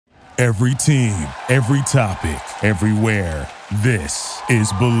Every team, every topic, everywhere. This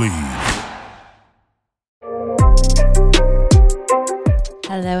is Believe.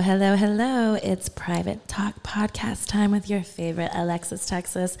 Hello, hello, hello. It's Private Talk Podcast time with your favorite Alexis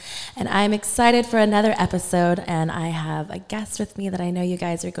Texas. And I'm excited for another episode. And I have a guest with me that I know you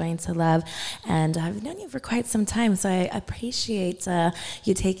guys are going to love. And I've known you for quite some time. So I appreciate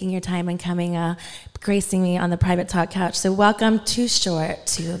you taking your time and coming, gracing me on the Private Talk couch. So welcome Too Short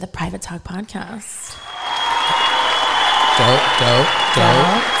to the Private Talk Podcast. Dope.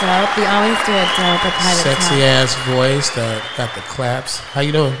 We always do it dope at Private Talk. Sexy ass voice that got the claps. How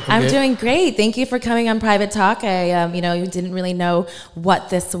you doing? I'm doing great. Thank you for coming on Private Talk. You didn't really know what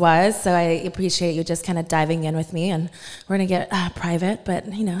this was, so I appreciate you just kind of diving in with me. And we're gonna get private, but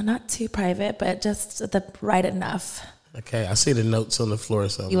not too private, but just the right enough. Okay, I see the notes on the floor.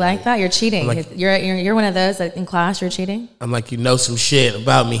 So you like that? You're cheating. You're one of those that in class you're cheating. I'm like, you know some shit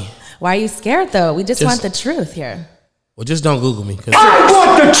about me. Why are you scared though? We just want the truth here. Well, just don't Google me. I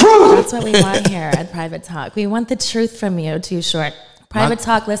want the truth! That's what we want here at Private Talk. We want the truth from you, Too Short. Private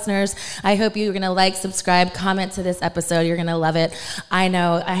Talk listeners, I hope you're going to like, subscribe, comment to this episode. You're going to love it. I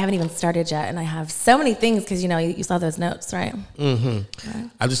know I haven't even started yet, and I have so many things because, you saw those notes, right? Mm-hmm. Right.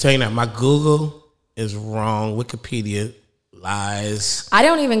 I'm just telling you that my Google is wrong. Wikipedia lies. I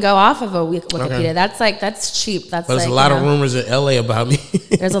don't even go off of a Wikipedia. Okay. That's cheap. But there's a lot of rumors in LA about me.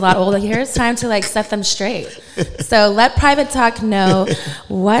 There's a lot. Well, here's time to set them straight. So let Private Talk know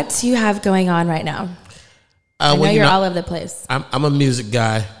what you have going on right now. I know you're all over the place. I'm a music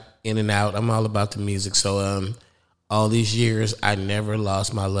guy, in and out. I'm all about the music. So all these years, I never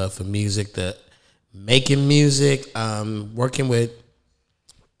lost my love for music. Making music, working with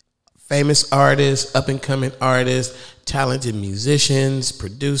famous artists, up-and-coming artists, talented musicians,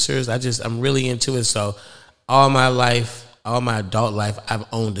 producers. I'm really into it. So all my life, all my adult life, I've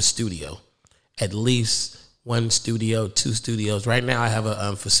owned a studio. At least 1 studio, 2 studios. Right now I have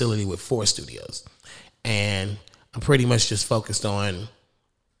a facility with 4 studios. And I'm pretty much just focused on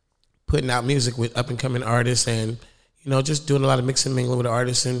putting out music with up-and-coming artists and, just doing a lot of mixing and mingling with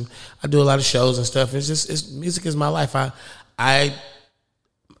artists. And I do a lot of shows and stuff. Music is my life. I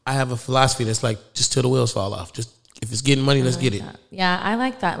have a philosophy that's like, just till the wheels fall off. Just if it's getting money, let's get it. Yeah, I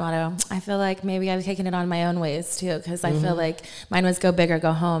like that motto. I feel like maybe I've taken it on my own ways too, because I feel like mine was go big or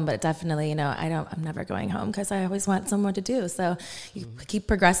go home, but definitely, I'm never going home because I always want someone to do. So you keep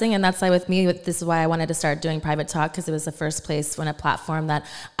progressing, and that's why with me, this is why I wanted to start doing Private Talk, because it was the first place when a platform that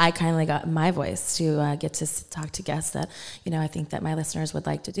I kindly got my voice to get to talk to guests that, I think that my listeners would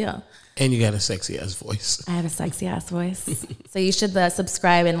like to do. And you got a sexy ass voice. I have a sexy ass voice. So you should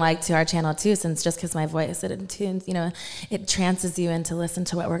subscribe and like to our channel too, since just because my voice, it tunes, it trances you in to listen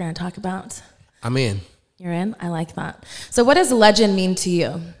to what we're going to talk about. I'm in. You're in? I like that. So what does legend mean to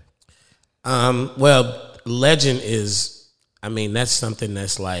you? Well, legend is, that's something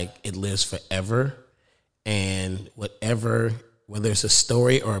that's like, it lives forever. And whether it's a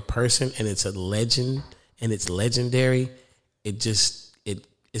story or a person and it's a legend and it's legendary,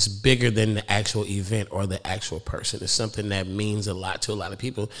 it's bigger than the actual event or the actual person. It's something that means a lot to a lot of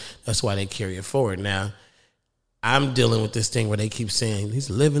people. That's why they carry it forward. Now, I'm dealing with this thing where they keep saying, he's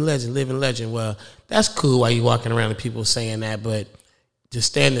a living legend, living legend. Well, that's cool while you're walking around and people saying that, but to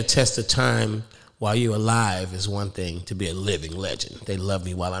stand the test of time while you're alive is one thing, to be a living legend. They love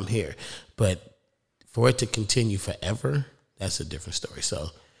me while I'm here. But for it to continue forever, that's a different story. So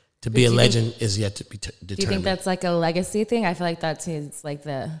to be a legend is yet to be determined. Do you think that's like a legacy thing? I feel like that's like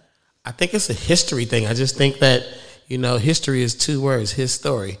I think it's a history thing. I just think that, history is 2 words, his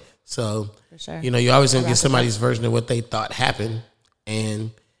story. So, for sure. You always going to get somebody's version of what they thought happened.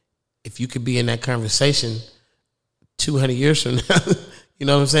 And if you could be in that conversation 200 years from now, you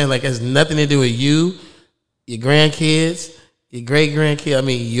know what I'm saying? Like, it has nothing to do with you, your grandkids, your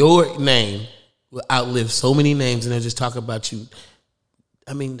great-grandkids. Your name will outlive so many names, and they'll just talk about you.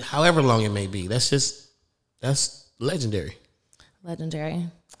 However long it may be. That's legendary. Legendary.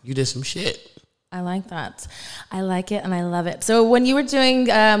 You did some shit. I like that. I like it and I love it. So when you were doing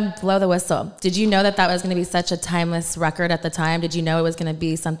Blow the Whistle, did you know that was going to be such a timeless record at the time? Did you know it was going to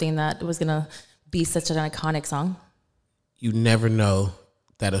be something that was going to be such an iconic song? You never know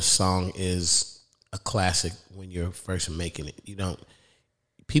that a song is a classic when you're first making it. You don't.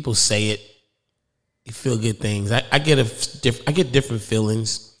 People say it. You feel good things. I get different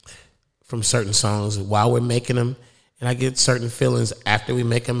feelings from certain songs while we're making them, and I get certain feelings after we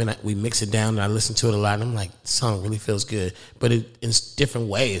make them, and we mix it down, and I listen to it a lot, and I'm like, the song really feels good. But in different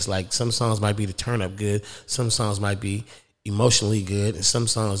ways. Like, some songs might be the turn up good, some songs might be emotionally good, and some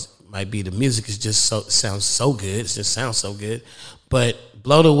songs might be the music is just sounds so good. It just sounds so good. But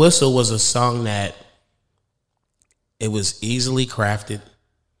Blow the Whistle was a song that it was easily crafted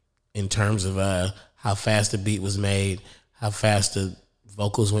in terms of how fast the beat was made, how fast the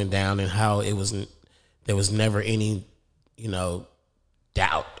vocals went down, and how there was never any,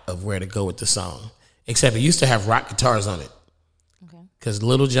 doubt of where to go with the song. Except it used to have rock guitars on it. Okay. Because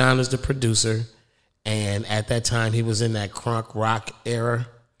Little John is the producer, and at that time he was in that crunk rock era.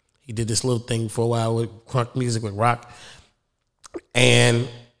 He did this little thing for a while with crunk music with rock. And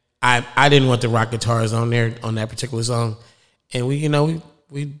I didn't want the rock guitars on there on that particular song. And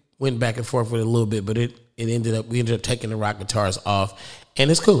we went back and forth with it a little bit, but we ended up taking the rock guitars off.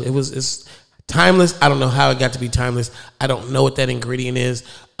 And it's cool. It's timeless. I don't know how it got to be timeless. I don't know what that ingredient is.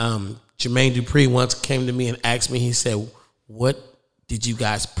 Jermaine Dupri once came to me and asked me, he said, "What did you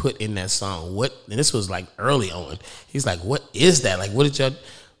guys put in that song? And this was like early on. He's like, "What is that? Like, what did y'all?"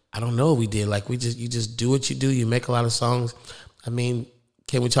 I don't know what we did. Like, you just do what you do. You make a lot of songs. I mean,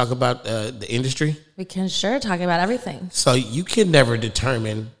 can we talk about the industry? We can sure talk about everything. So you can never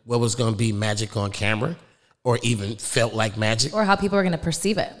determine what was going to be magic on camera or even felt like magic. Or how people are going to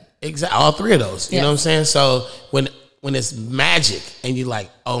perceive it. Exactly. All three of those. You know what I'm saying? So when it's magic and you're like,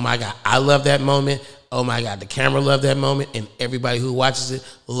 oh, my God, I love that moment. Oh, my God, the camera loved that moment. And everybody who watches it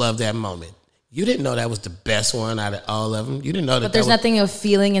loved that moment. You didn't know that was the best one out of all of them. You didn't know that. But there's nothing of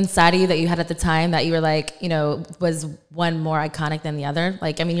feeling inside of you that you had at the time that you were like, was one more iconic than the other.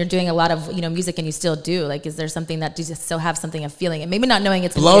 Like, I mean, you're doing a lot of, music and you still do. Like, is there something that you just still have something of feeling? And maybe not knowing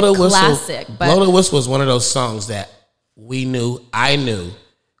it's going to be a classic. But Blow the Whistle was one of those songs that I knew,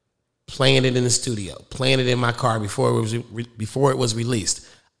 playing it in the studio, playing it in my car before it was released.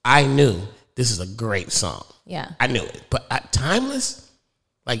 I knew this is a great song. Yeah. I knew it. But timeless?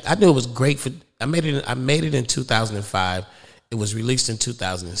 Like, I knew it was great I made it in 2005. It was released in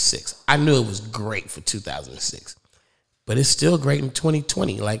 2006. I knew it was great for 2006. But it's still great in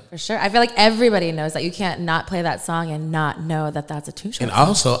 2020. Like, for sure. I feel like everybody knows that you can't not play that song and not know that that's a Too Short song. And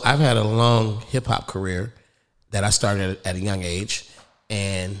also, I've had a long hip-hop career that I started at a young age.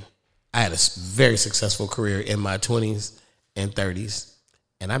 And I had a very successful career in my 20s and 30s.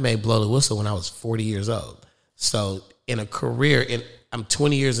 And I made Blow the Whistle when I was 40 years old. So in a career, I'm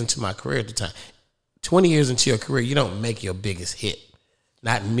 20 years into my career at the time. 20 years into your career, you don't make your biggest hit.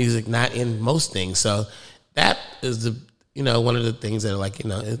 Not in music, not in most things. So that is one of the things that are like,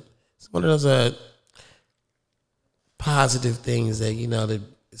 it's one of those positive things that, that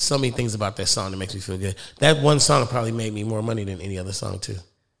so many things about that song that makes me feel good. That one song probably made me more money than any other song too.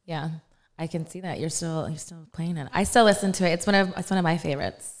 Yeah, I can see that. You're still playing it. I still listen to it. It's one of my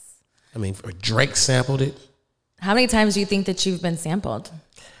favorites. I mean, Drake sampled it. How many times do you think that you've been sampled?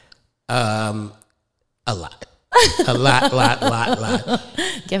 A lot. A lot.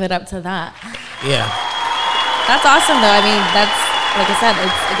 Give it up to that. Yeah. That's awesome, though. I mean, that's, like I said,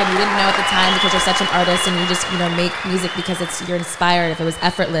 you didn't know at the time because you're such an artist and you just, make music because you're inspired, if it was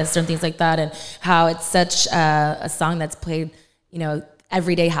effortless and things like that, and how it's such a song that's played,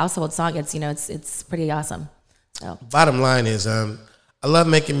 everyday household song. It's pretty awesome. So. Bottom line is, I love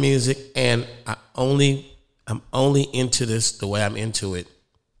making music, and I'm only into this the way I'm into it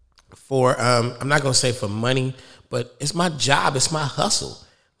for, I'm not going to say for money, but it's my job. It's my hustle.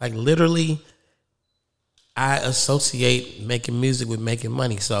 Like, literally, I associate making music with making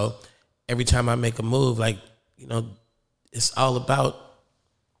money. So every time I make a move, like, it's all about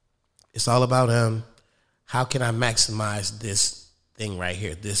how can I maximize this thing right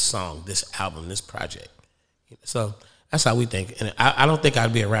here, this song, this album, this project. So that's how we think. And I don't think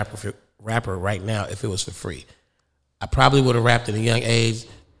I'd be a rapper right now if it was for free. I probably would have rapped at a young age,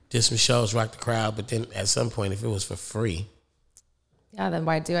 did some shows, rocked the crowd, but then at some point, if it was for free. Yeah, then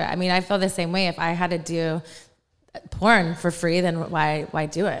why do it? I mean, I feel the same way. If I had to do porn for free, then why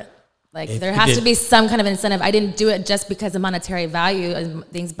do it? Like, there has to be some kind of incentive. I didn't do it just because of monetary value and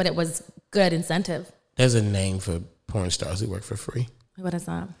things, but it was good incentive. There's a name for porn stars who work for free. What is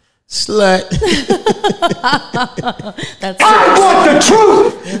that? Slut. That's I want the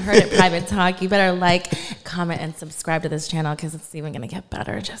truth. You heard it, Private Talk. You better comment, and subscribe to this channel because it's even going to get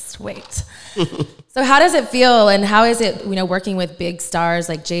better. Just wait. So how does it feel, and how is it, working with big stars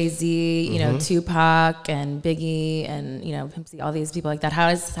like Jay-Z, Tupac and Biggie and, Pimp C, all these people like that? How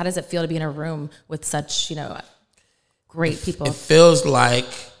does it feel to be in a room with such, great people? It feels like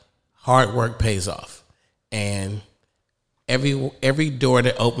hard work pays off. And every door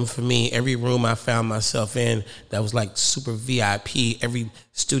that opened for me, every room I found myself in that was like super VIP, every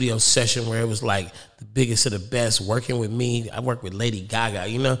studio session where it was like the biggest of the best working with me. I worked with Lady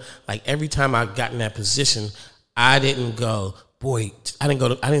Gaga, like every time I got in that position, I didn't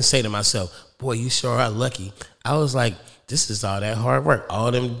say to myself, boy, you sure are lucky. I was like, this is all that hard work.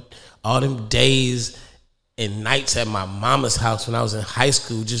 All them days and nights at my mama's house when I was in high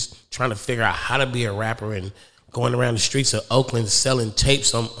school, just trying to figure out how to be a rapper and going around the streets of Oakland selling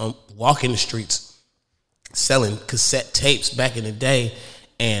tapes on walking the streets, selling cassette tapes back in the day,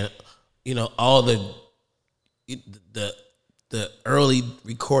 and all the early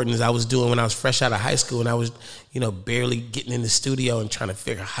recordings I was doing when I was fresh out of high school, and I was barely getting in the studio and trying to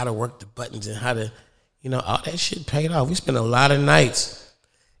figure out how to work the buttons and how to all that shit paid off. We spent a lot of nights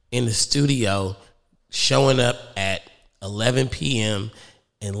in the studio, showing up at 11 p.m.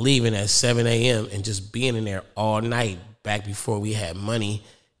 and leaving at 7 a.m. and just being in there all night back before we had money,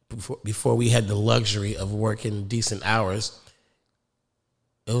 before we had the luxury of working decent hours.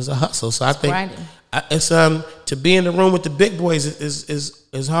 It was a hustle. So I think it's to be in the room with the big boys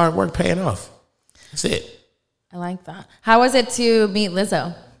is hard work paying off. That's it. I like that. How was it to meet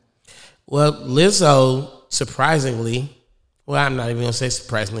Lizzo? Well, Lizzo, surprisingly, well, I'm not even gonna say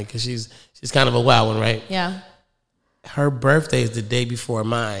surprisingly because she's kind of a wild one, right? Yeah. Her birthday is the day before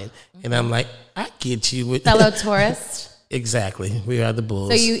mine, and I'm like, I get you with fellow tourist. Exactly, we are the Bulls.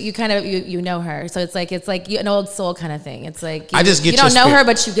 So you kind of you know her. So it's like an old soul kind of thing. It's like I just get you don't know spirit.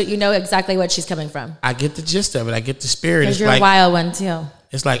 her, but you know exactly what she's coming from. I get the gist of it. I get the spirit. Because you're a wild one too.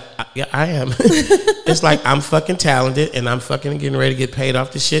 It's like, yeah, I am. It's like I'm fucking talented, and I'm fucking getting ready to get paid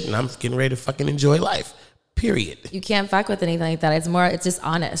off the shit, and I'm getting ready to fucking enjoy life. Period. You can't fuck with anything like that. It's just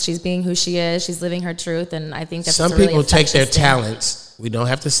honest. She's being who she is. She's living her truth, and I think that's some really people take their thing. talents. We don't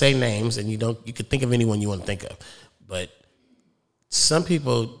have to say names, and you could think of anyone you want to think of, but some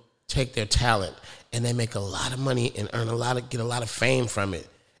people take their talent and they make a lot of money and get a lot of fame from it,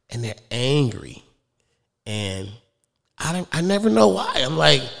 and they're angry, and I never know why. I'm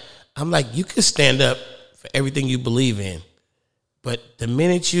like, you can stand up for everything you believe in, but the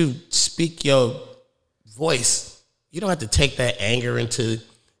minute you speak your voice, you don't have to take that anger into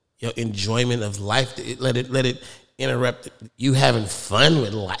your enjoyment of life. Let it interrupt you having fun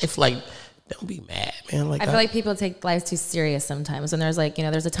with life. Like, don't be mad, man. Like, I feel like people take life too serious sometimes. And there's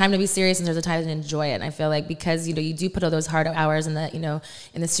there's a time to be serious and there's a time to enjoy it. And I feel like because you do put all those hard hours in the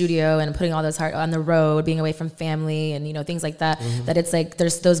in the studio and putting all those hard on the road, being away from family and things like that. Mm-hmm. That it's like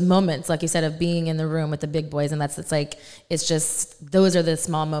there's those moments, like you said, of being in the room with the big boys, and it's just those are the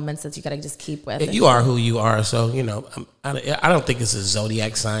small moments that you got to just keep with. You are who you are, so I don't think it's a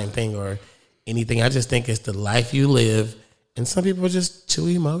zodiac sign thing or anything. I just think it's the life you live, and some people are just too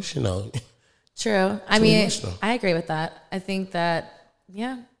emotional. True. I mean, I agree with that. I think that,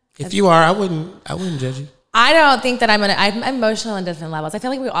 yeah. If you are, I wouldn't judge you. I don't think that I'm emotional on different levels. I feel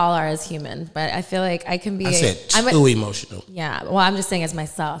like we all are as humans, but I feel like I can be. I said too emotional. Yeah. Well, I'm just saying as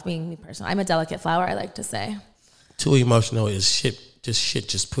myself, being me personally. I'm a delicate flower, I like to say. Too emotional is shit. Shit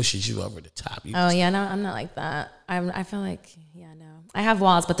just pushes you over the top. No, I'm not like that. I feel like, no. I have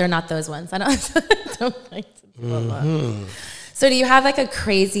walls, but they're not those ones. I don't like to do that. So do you have like a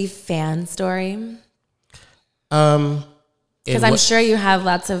crazy fan story? Because I'm sure you have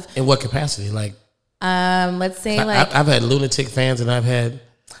lots of. In what capacity? Like, let's say I've had lunatic fans, and I've had.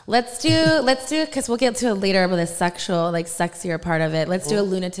 Let's do because we'll get to it later with a sexual, like sexier part of it. Let's do a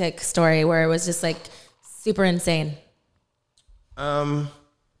lunatic story where it was just like super insane. I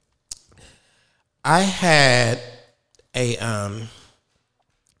had a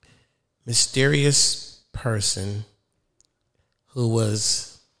mysterious person who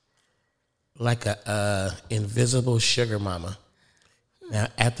was like a invisible sugar mama. Now,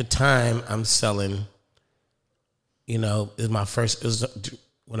 at the time, I'm selling, it was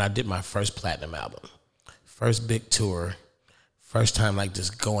when I did my first platinum album, first big tour, first time like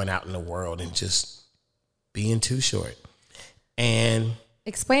just going out in the world and just being Too Short. And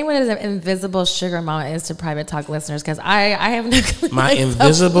explain what an invisible sugar mama is to Private Talk listeners, because I have no clue. My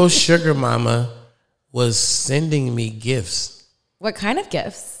invisible sugar mama was sending me gifts. What kind of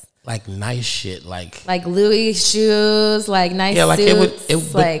gifts? Like nice shit, like Louis shoes, like nice suits.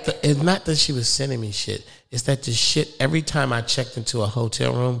 It's not that she was sending me shit. It's that the shit, every time I checked into a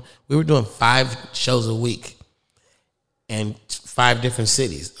hotel room, we were doing 5 shows a week and 5 different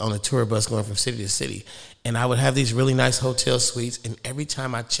cities on a tour bus going from city to city. And I would have these really nice hotel suites, and every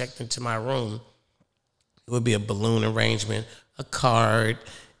time I checked into my room, it would be a balloon arrangement, a card,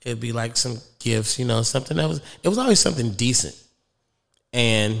 it'd be like some gifts, something it was always something decent.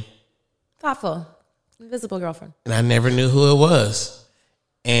 And thoughtful, invisible girlfriend. And I never knew who it was.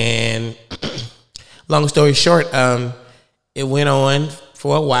 And long story short, it went on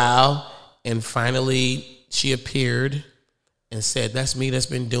for a while, and finally she appeared and said, "That's me that's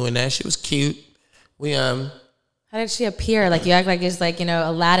been doing that." She was cute. We Her How did she appear? Like, you act like it's like,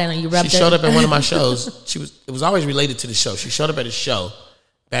 Aladdin, and you rubbed She showed up at one of my shows. It was always related to the show. She showed up at a show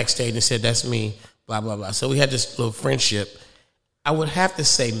backstage and said, "That's me," blah, blah, blah. So we had this little friendship. I would have to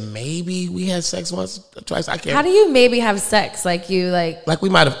say maybe we had sex once or twice. I can't. How do you maybe have sex? Like, I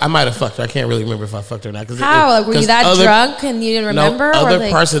might have fucked her. I can't really remember if I fucked her or not. How? Were you that drunk and you didn't remember? No,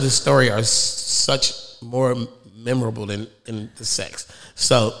 other parts of the story are such more memorable than the sex.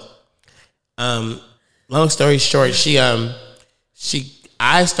 So, long story short,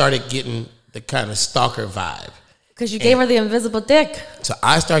 I started getting the kind of stalker vibe. Because you gave her the invisible dick. So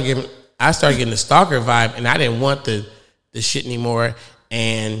I started getting the stalker vibe, and I didn't want the shit anymore.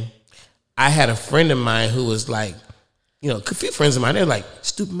 And I had a friend of mine who was like, a few friends of mine, they're like,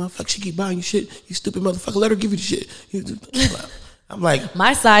 "Stupid motherfucker, she keep buying you shit. You stupid motherfucker, let her give you the shit." I'm like,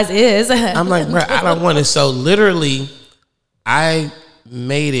 my size is. I'm like, bro, I don't want it. So literally, I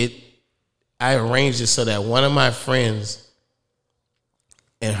arranged it so that one of my friends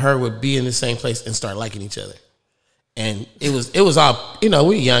and her would be in the same place and start liking each other. And it was all, we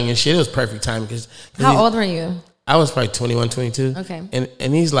were young and shit. It was perfect timing. How old were you? I was probably 21, 22. Okay.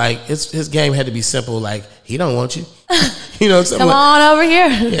 And he's like, his game had to be simple. Like, he don't want you. Come on over here.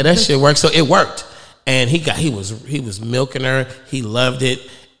 Yeah, that shit worked. So it worked. And he was milking her. He loved it.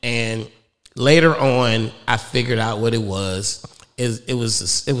 And later on, I figured out what it was. It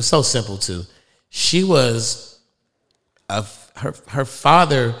was so simple too. She was her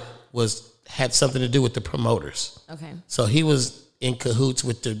father had something to do with the promoters. Okay. So he was in cahoots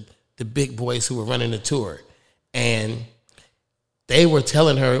with the big boys who were running the tour. And they were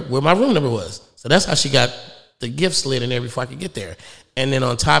telling her where my room number was. So that's how she got the gift slid in there before I could get there. And then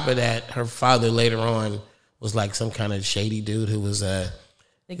on top of that, her father later on was like some kind of shady dude who was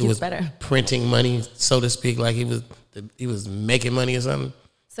printing money, so to speak, like he was making money or something.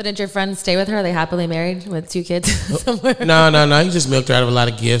 So did your friends stay with her? Are they happily married with 2 kids somewhere? No. He just milked her out of a lot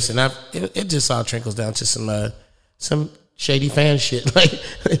of gifts, and it just all trickles down to some shady fan shit.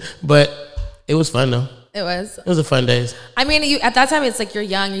 But it was fun though. It was a fun days. I mean, at that time, it's like you're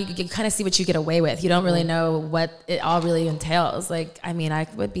young. You kind of see what you get away with. You don't really know what it all really entails. Like, I mean, I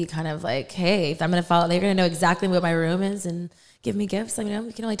would be kind of like, hey, if I'm going to follow, they're going to know exactly what my room is and give me gifts. I mean,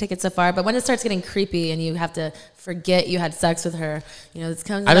 we can only take it so far. But when it starts getting creepy and you have to forget you had sex with her, it's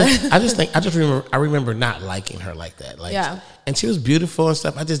kind of. I remember not liking her like that. Like, yeah. And she was beautiful and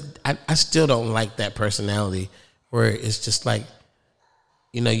stuff. I still don't like that personality where it's just like,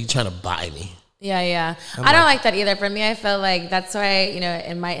 you trying to buy me. Yeah. I don't like that either. For me, I feel like that's why,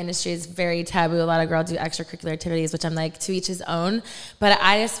 in my industry, it's very taboo. A lot of girls do extracurricular activities, which I'm like, to each his own. But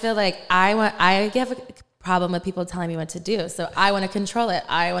I just feel like I have a problem with people telling me what to do. So I want to control it.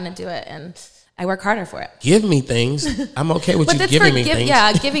 I want to do it. And I work harder for it. Give me things. I'm okay with you giving me things.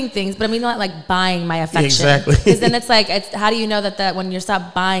 Yeah, giving things. But I mean, not like buying my affection. Exactly. Because then it's like, how do you know that when you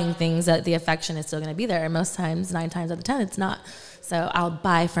stop buying things, that the affection is still going to be there? And most times, 9 times out of 10, it's not. So I'll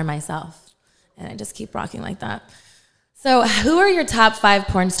buy for myself. And I just keep rocking like that. So who are your top 5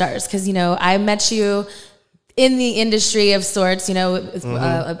 porn stars? Because, I met you in the industry of sorts, at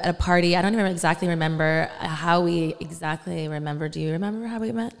a party. I don't even exactly remember how we exactly remember. Do you remember how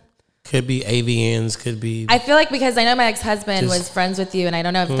we met? Could be AVNs, could be. I feel like because I know my ex-husband was friends with you, and I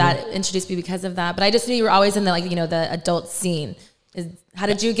don't know if that introduced me because of that, but I just knew you were always in the, the adult scene. How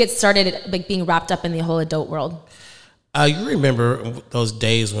did you get started, like, being wrapped up in the whole adult world? You remember those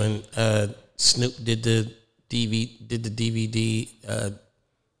days when Snoop did the DVD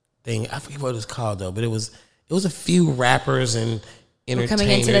thing. I forget what it was called though, but it was a few rappers and entertainers coming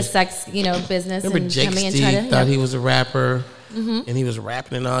into the sex, business. Remember and Jake coming Steve and thought he was a rapper, and he was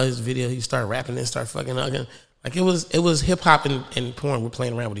rapping in all his videos. He started rapping and started fucking hugging. Like it was hip hop and porn. We're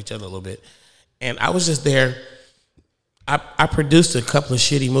playing around with each other a little bit, and I was just there. I produced a couple of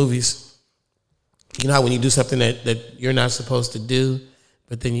shitty movies. You know how when you do something that you're not supposed to do.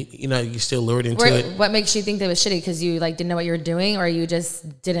 But then you still lured into it. What makes you think that was shitty? Because you didn't know what you were doing, or you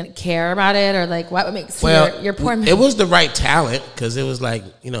just didn't care about it, or what makes your poor man? It was the right talent because it was like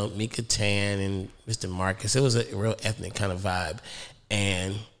Mika Tan and Mr. Marcus. It was a real ethnic kind of vibe,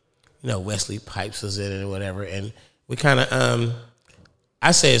 and Wesley Pipes was in it or whatever. And we kind of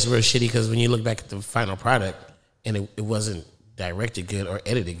I say it's real shitty because when you look back at the final product and it wasn't directed good or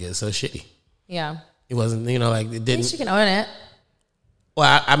edited good, so it's shitty. Yeah, it wasn't. It didn't. At least you can own it.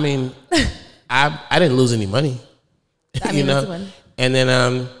 Well, I mean, I didn't lose any money, That's one. And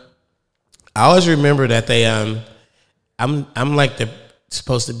then I always remember that they I'm like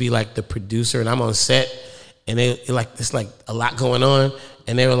supposed to be like the producer, and I'm on set, and it's like a lot going on,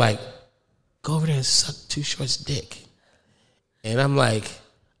 and they were like, "Go over there and suck Too Short's dick," and I'm like,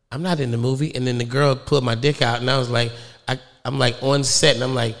 I'm not in the movie. And then the girl pulled my dick out, and I was like, I'm like on set, and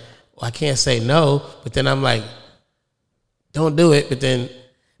I'm like, well, I can't say no. But then I'm like, don't do it.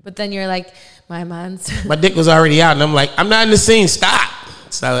 But then you're like, my monster. My dick was already out, and I'm like, I'm not in the scene. Stop.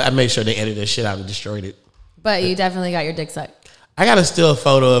 So I made sure they edited that shit out and destroyed it. But you definitely got your dick sucked. I got a still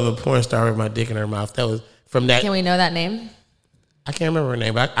photo of a porn star with my dick in her mouth. That was from that. Can we know that name? I can't remember her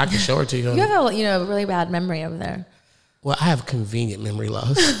name, but I can show her to you. You have a really bad memory over there. Well, I have convenient memory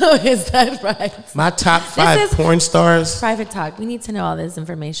loss. Is that right? My top 5 porn stars. Private talk. We need to know all this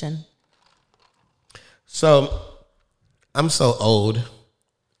information. So, I'm so old.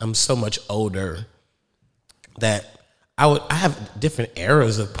 I'm so much older that I have different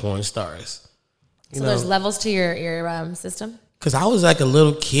eras of porn stars. So there's levels to your system? Because I was like a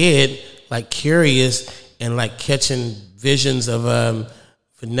little kid, like curious and like catching visions of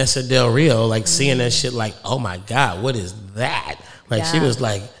Vanessa Del Rio, like seeing that shit like, oh my God, what is that? Like she was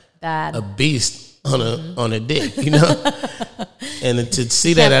like a beast on a dick, you know? And to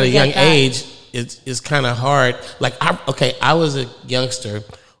see that at a young age, it's kind of hard. Like, I was a youngster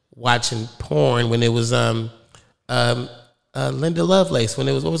watching porn when it was Linda Lovelace, when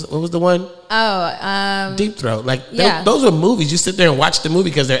it was what was the one? Deep Throat. Like those were movies. You sit there and watch the movie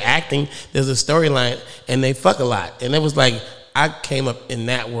because they're acting. There's a storyline and they fuck a lot. And it was like I came up in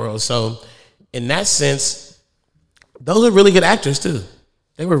that world. So in that sense, those are really good actors too.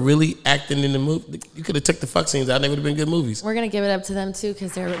 They were really acting in the movie. You could have took the fuck scenes out. They would have been good movies. We're gonna give it up to them too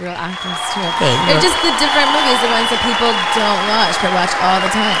because they're real actors too. They're just the different movies, the ones that people don't watch but watch all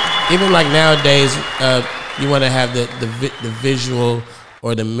the time. Even like nowadays. You want to have the visual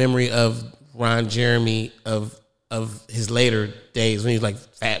or the memory of Ron Jeremy of his later days when he was like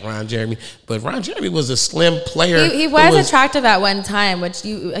fat Ron Jeremy. But Ron Jeremy was a slim player. He was attractive at one time, which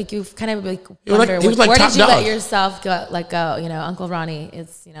you kind of like wonder where did you let yourself go? You know, Uncle Ronnie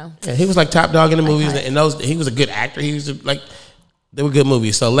is, you know. Yeah, he was like top dog in the movies, and he was a good actor. He was like, they were good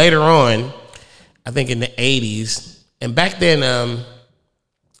movies. So later on, I think in the 80s, and back then,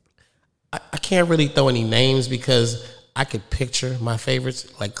 I can't really throw any names because I could picture my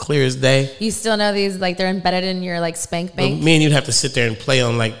favorites like clear as day. You still know these, like they're embedded in your like spank bank? Well, me and you'd have to sit there and play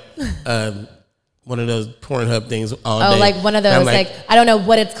on like one of those Pornhub things all day. Oh, like one of those, like I don't know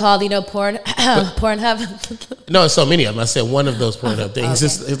what it's called, you know, Pornhub? No, it's so many of them. I said one of those Pornhub things.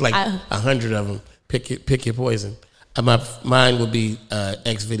 Okay. It's like 100 of them. Pick your poison. Mine would be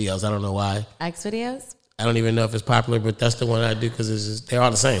X videos. I don't know why. X videos? I don't even know if it's popular, but that's the one I do because they're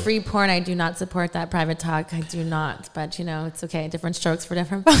all the same. Free porn, I do not support that. Private talk, I do not. But, you know, it's okay. Different strokes for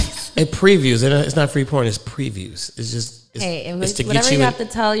different folks. It previews. It's not free porn. It's previews. It's just it's to whatever get you have to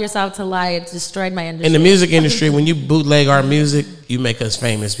tell yourself to lie, it destroyed my industry. In the music industry, when you bootleg our music, you make us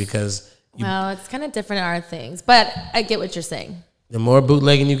famous because... well, it's kind of different our things. But I get what you're saying. The more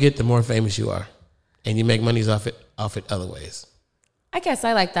bootlegging you get, the more famous you are. And you make monies off it other ways. I guess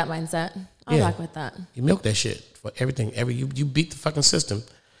I like that mindset. I'll rock with that. You milk that shit for everything. You beat the fucking system.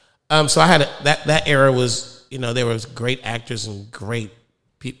 So I had that era was, you know, there was great actors and great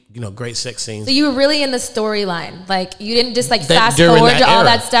people, you know, great sex scenes. So you were really in the storyline. Like you didn't just like fast forward to all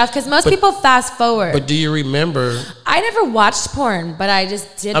that stuff because most people fast forward. But do you remember? I never watched porn, but I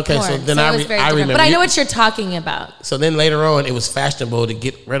just did porn. So then I remember. But I know what you're talking about. So then later on, it was fashionable to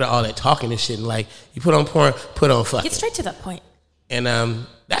get rid of all that talking and shit. And like you put on porn, put on fucking. Get straight to the point. And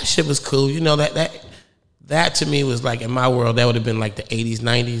that shit was cool. You know, that to me was like, in my world, that would have been like the 80s,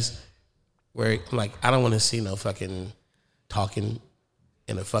 90s, where I'm like, I don't want to see no fucking talking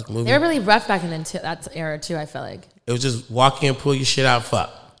in a fuck movie. They were really rough back in that era too, I felt like. It was just walk in, pull your shit out,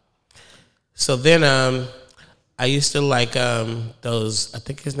 fuck. So then I used to like those, I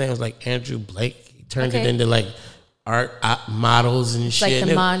think his name was like Andrew Blake. He turned it into like art models and shit. Like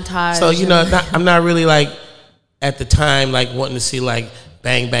the montage. So, you know, I'm not really like, at the time, like wanting to see like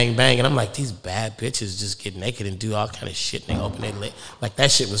bang, bang, bang. And I'm like, these bad bitches just get naked and do all kind of shit and they open their leg. Like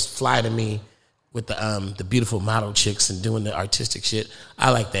that shit was fly to me with the beautiful model chicks and doing the artistic shit. I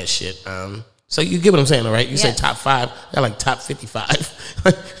like that shit. So you get what I'm saying, all right? You say top 5, I like top 55.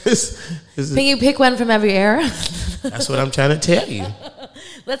 Can you pick one from every era? That's what I'm trying to tell you.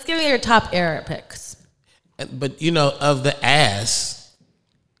 Let's give me your top era picks. But you know, of the ass,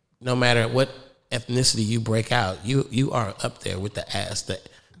 no matter what ethnicity you break out, you are up there with the ass.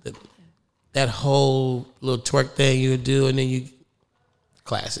 That whole little twerk thing you would do, and then you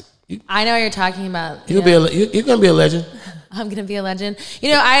classic. I know what you're talking about. You're gonna be a legend. I'm gonna be a legend.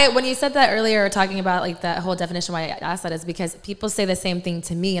 You know, when you said that earlier, talking about like that whole definition, why I asked that is because people say the same thing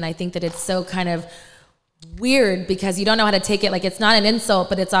to me, and I think that it's so kind of weird because you don't know how to take it. Like, it's not an insult,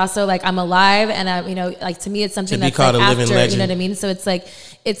 but it's also like, I'm alive, and you know, like, to me, it's something that's like after, you know what I mean? So it's like,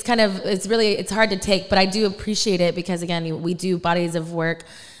 it's kind of, it's hard to take, but I do appreciate it because, again, we do bodies of work,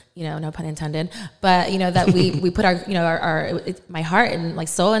 you know, no pun intended, but you know, that we put our, you know, my heart and like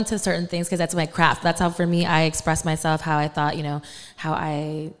soul into certain things, because that's my craft. That's how, for me, I express myself, how I thought, you know, how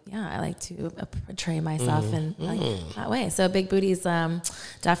I like to portray myself in like that way. So big booties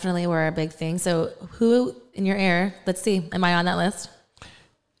definitely were a big thing. So who in your ear, let's see, am I on that list?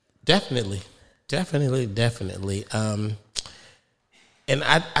 Definitely. And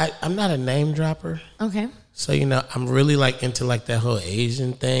I'm not a name dropper. Okay. So, you know, I'm really like into like that whole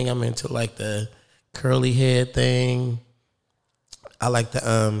Asian thing. I'm into like the curly head thing. I like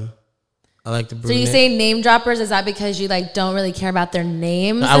the brunette. So you say name droppers, is that because you like don't really care about their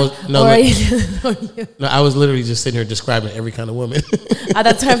names? I was literally just sitting here describing every kind of woman.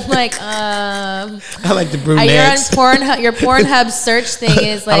 That's why I'm like, I like the brunettes. You're on Pornhub. Your Pornhub search thing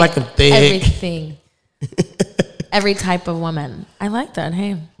is like, I like them thick. Everything. Every type of woman. I like that.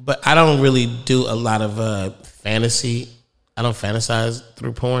 Hey. But I don't really do a lot of fantasy. I don't fantasize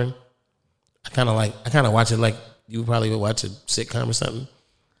through porn. I kind of watch it like you probably would watch a sitcom or something.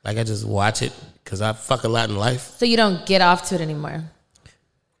 Like, I just watch it because I fuck a lot in life. So you don't get off to it anymore?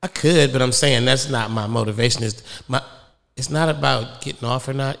 I could, but I'm saying that's not my motivation. It's not about getting off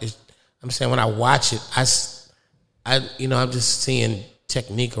or not. I'm saying when I watch it, I'm just seeing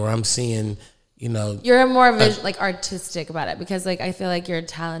technique, or I'm seeing, you know, you're more like artistic about it, because like I feel like you're a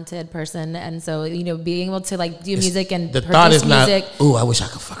talented person, and so, you know, being able to like do music and the produce thought is music. Not, ooh, I wish I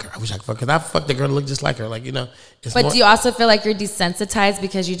could fuck her. Because I fucked a girl that looked just like her. Like, you know. But do you also feel like you're desensitized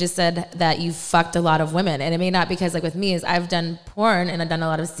because you just said that you fucked a lot of women, and it may not, because like with me is I've done porn and I've done a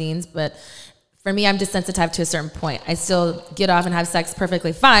lot of scenes, but for me, I'm desensitized to a certain point. I still get off and have sex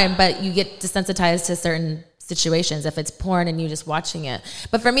perfectly fine, but you get desensitized to certain situations if it's porn and you just watching it.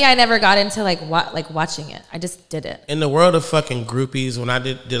 But for me, I never got into like watching it. I just did it. In the world of fucking groupies, when I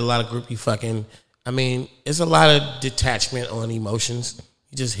did a lot of groupie fucking, I mean, it's a lot of detachment on emotions.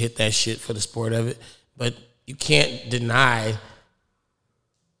 You just hit that shit for the sport of it. But you can't deny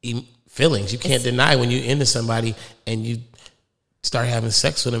feelings. You can't deny when you're into somebody and you start having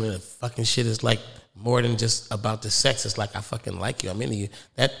sex with them, and the fucking shit is like more than just about the sex. It's like, I fucking like you. I'm into you.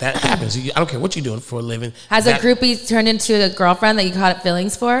 That happens. I don't care what you're doing for a living. Has a groupie turned into a girlfriend that you caught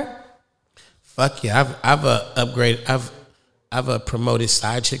feelings for? Fuck yeah. I've promoted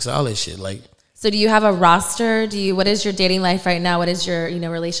side chicks, all this shit. Like, so do you have a roster? What is your dating life right now? What is your, you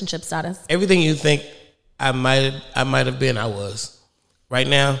know, relationship status? Everything you think I might have been, I was. Right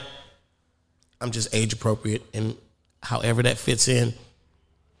now, I'm just age appropriate, and however that fits in.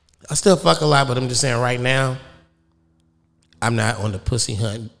 I still fuck a lot, but I'm just saying right now, I'm not on the pussy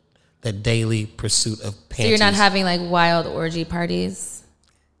hunt, that daily pursuit of panties. So you're not having like wild orgy parties?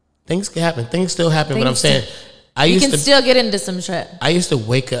 Things can happen. Things still happen, but I'm saying you can still get into some shit. I used to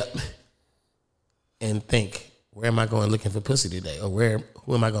wake up and think, where am I going looking for pussy today? Or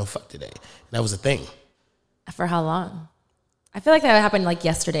who am I going to fuck today? And that was a thing. For how long? I feel like that happened like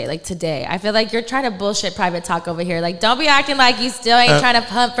yesterday, like today. I feel like you're trying to bullshit private talk over here. Like, don't be acting like you still ain't trying to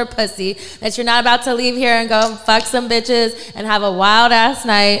hunt for pussy, that you're not about to leave here and go fuck some bitches and have a wild ass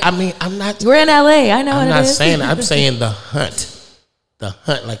night. I mean, I'm not. We're in LA. I know what it is. I'm not saying. I'm saying the hunt. The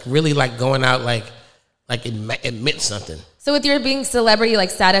hunt. Like, really, like going out like it meant something. So with your being celebrity like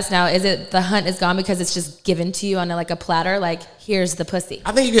status now, is it the hunt is gone because it's just given to you on like a platter? Like, here's the pussy.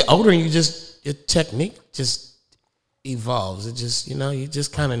 I think you get older and your technique just evolves. It just, you know, you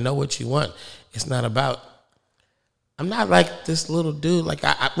just kind of know what you want. It's not about, I'm not like this little dude. Like,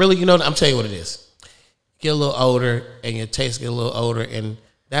 I really, you know, I'm telling you what it is. Get a little older and your taste get a little older, and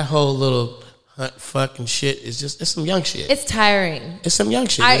that whole little hunt fucking shit is it's some young shit. It's tiring. It's some young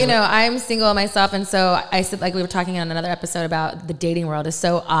shit. I'm single myself, and so I said, like we were talking on another episode about the dating world is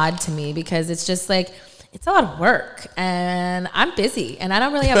so odd to me, because it's just like, it's a lot of work, and I'm busy, and I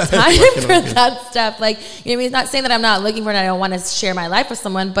don't really have time for that stuff. Like, you know what I mean? It's not saying that I'm not looking for it, and I don't want to share my life with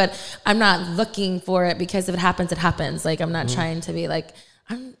someone, but I'm not looking for it, because if it happens, it happens. Like, I'm not trying to be like,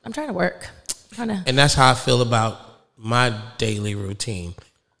 I'm trying to work. And that's how I feel about my daily routine.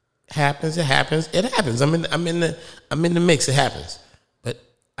 It happens. It happens. I'm in the mix. It happens, but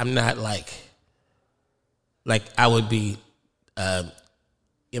I'm not like I would be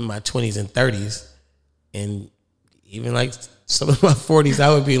in my 20s and 30s. And even like some of my 40s,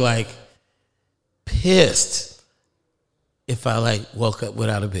 I would be like pissed if I like woke up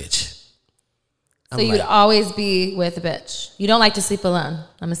without a bitch. So you'd always be with a bitch. You don't like to sleep alone,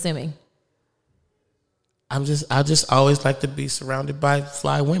 I'm assuming. I just always like to be surrounded by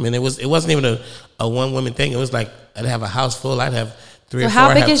fly women. It wasn't even a one woman thing. It was like I'd have a house full. I'd have 3 So or 4.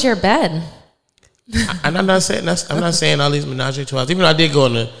 how big is your bed? And I'm not saying all these menage a trois. Even though I did go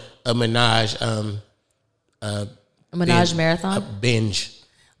on a menage. A menage marathon? A binge.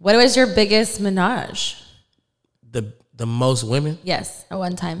 What was your biggest menage? The most women? Yes, at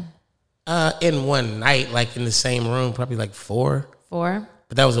one time. In one night, like in the same room, probably like 4. 4?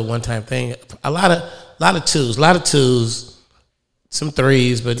 But that was a one-time thing. A lot of twos, some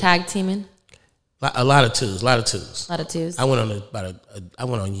 3s, but Tag teaming? a lot of twos. A lot of twos. I went on I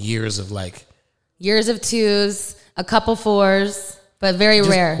went on years of like years of 2s, a couple 4s, but very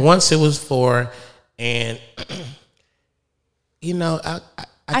rare. Once it was 4, and you know,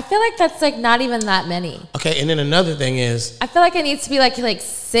 I feel like that's like not even that many. Okay, and then another thing is, I feel like it needs to be like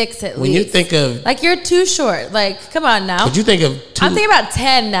 6 at least. When you think of like you're too short. Like, come on now. Would you think of 2? I'm thinking about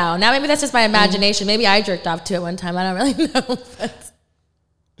 10 now. Now maybe that's just my imagination. Maybe I jerked off to it one time. I don't really know. But.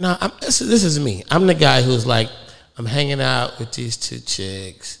 No, this is me. I'm the guy who's like, I'm hanging out with these 2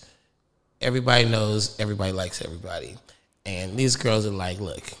 chicks. Everybody knows everybody likes everybody, and these girls are like,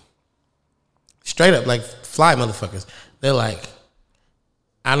 look, straight up like fly motherfuckers. They're like,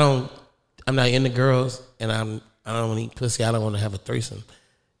 I'm not into girls, and I don't want to eat pussy. I don't want to have a threesome.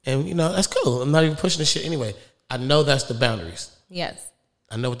 And, you know, that's cool. I'm not even pushing the shit anyway. I know that's the boundaries. Yes.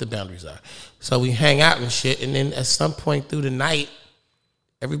 I know what the boundaries are. So we hang out and shit, and then at some point through the night,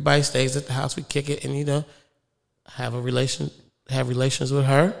 everybody stays at the house. We kick it and, you know, have relations with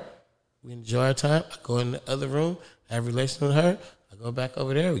her. We enjoy our time. I go in the other room, have relations with her. I go back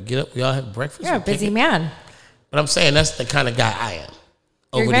over there. We get up. We all have breakfast. You're a busy man. But I'm saying that's the kind of guy I am.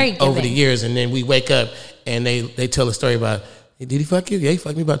 Over the years, and then we wake up and they tell a story about, hey, did he fuck you? Yeah, he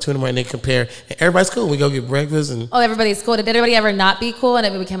fucked me about 2 in the morning. They compare, and everybody's cool. We go get breakfast, and everybody's cool. Did anybody ever not be cool, and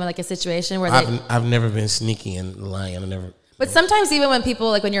it became like a situation where I've never been sneaky and lying. I never. But sometimes even when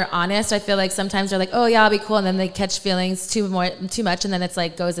people when you're honest, I feel like sometimes they're like, oh yeah, I'll be cool, and then they catch feelings too much, and then it's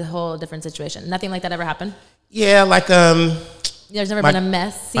like goes a whole different situation. Nothing like that ever happened. Yeah, like There's never been a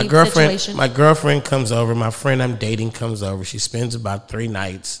messy situation. My girlfriend comes over. My friend I'm dating comes over. She spends about 3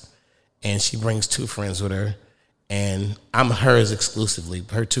 nights, and she brings 2 friends with her. And I'm hers exclusively.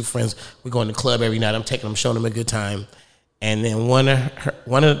 Her 2 friends, we go in the club every night. I'm taking them, showing them a good time. And then one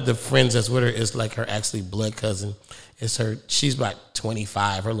of the friends that's with her is like her actually blood cousin. She's about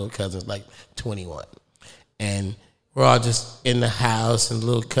 25. Her little cousin's like 21. And we're all just in the house, and the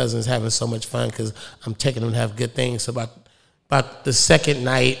little cousin's having so much fun because I'm taking them to have good things. So about the second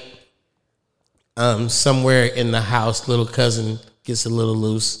night, somewhere in the house, little cousin gets a little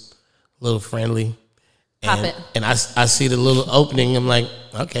loose, a little friendly. Pop it. And I see the little opening. I'm like,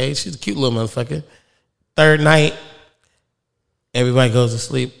 okay, she's a cute little motherfucker. Third night, everybody goes to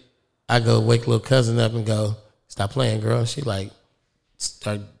sleep. I go wake little cousin up and go, stop playing, girl. She like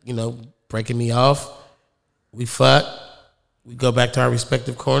start, breaking me off. We fuck. We go back to our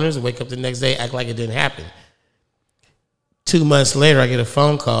respective corners and wake up the next day, act like it didn't happen. 2 months later, I get a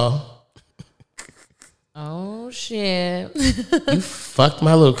phone call. Oh, shit. You fucked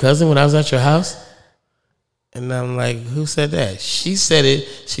my little cousin when I was at your house? And I'm like, who said that? She said it.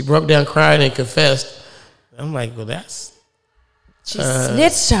 She broke down crying and confessed. I'm like, well, that's... She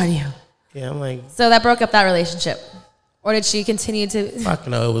snitched on you. Yeah, I'm like... So that broke up that relationship? Or did she continue to... Fuck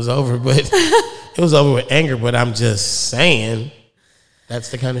no, it was over, but... It was over with anger, but I'm just saying... That's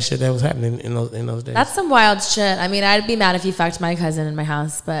the kind of shit that was happening in those days. That's some wild shit. I mean, I'd be mad if you fucked my cousin in my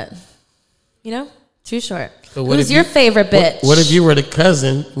house, but, too short. So who's your favorite bitch? What if you were the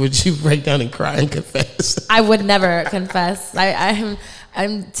cousin? Would you break down and cry and confess? I would never confess. I'm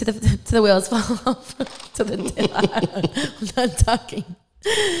to the wheels fall off. I'm not talking.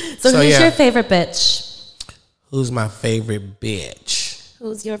 So who's your favorite bitch? Who's my favorite bitch?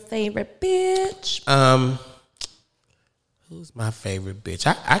 Who's your favorite bitch? Who's my favorite bitch?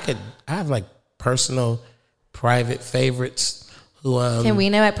 I have like personal, private favorites. Who? Can we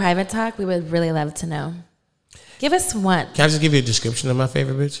know at Private Talk? We would really love to know. Give us one. Can I just give you a description of my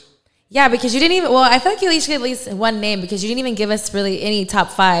favorite bitch? Yeah, because you didn't even. Well, I feel like you should get at least one name because you didn't even give us really any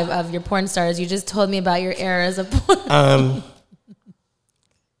top 5 of your porn stars. You just told me about your eras of porn.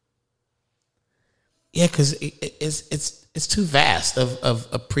 Yeah, because it's too vast of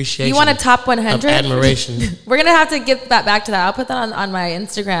appreciation. You want a top 100? Of admiration. We're going to have to get back to that. I'll put that on my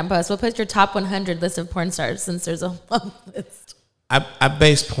Instagram post. We'll put your top 100 list of porn stars since there's a long list. I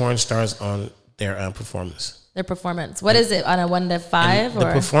base porn stars on their performance. Their performance. What is it, on a 1 to 5?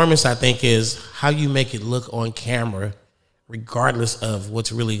 The performance, I think, is how you make it look on camera, regardless of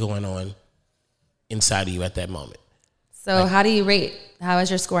what's really going on inside of you at that moment. So how do you rate? How is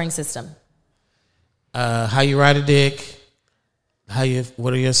your scoring system? How you ride a dick,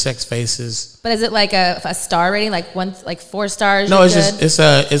 What are your sex faces? But is it like a star rating, like 4 stars? No, it's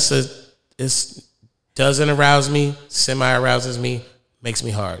good? It's doesn't arouse me, semi arouses me, makes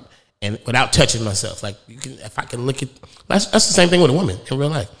me hard, and without touching myself. Like if I can look at that's the same thing with a woman in real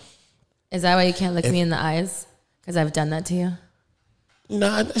life. Is that why you can't look me in the eyes? Because I've done that to you.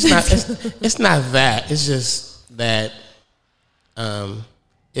 No, it's not. It's not that. It's just that.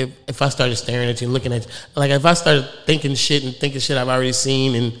 If I started staring at you and looking at you, like if I started thinking shit I've already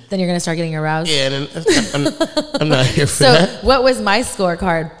seen, and then you're gonna start getting aroused. Yeah, and I'm not here for so that. What was my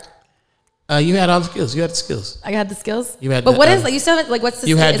scorecard? You had all the skills. You had the skills. I had the skills. You had. But what is like? You still have, like what's the?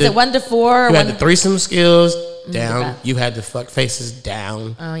 Is it 1 to 4? You had the threesome skills down. You had the fuck faces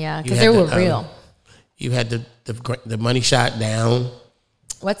down. Oh yeah, because they were real. You had the money shot down.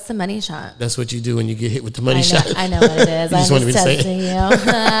 What's the money shot? That's what you do when you get hit with the money shot. I know what it is. I'm just testing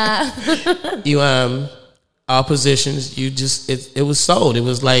you. You all positions. You just it was sold. It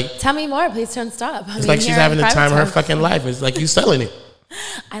was like. Tell me more, please. Don't stop. It's like she's having the time of her fucking life. It's like you selling it.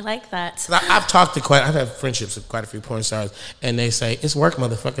 I like that. I've had friendships with quite a feat porn stars, and they say it's work,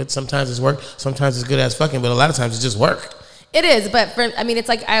 motherfucker. Sometimes it's work. Sometimes it's good as fucking, but a lot of times it's just work. It is, but it's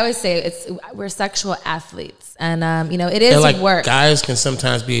like I always say, we're sexual athletes, and it is like work. Guys can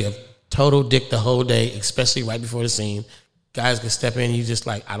sometimes be a total dick the whole day, especially right before the scene. Guys can step in, you just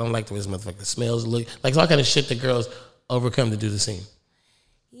like, I don't like the way this motherfucker smells, look like, it's all kind of shit that girls overcome to do the scene.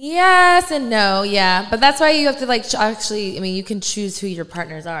 Yes and no, yeah, but that's why you have to like actually. You can choose who your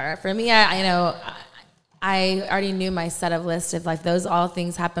partners are. For me, I already knew my set of list. If like those all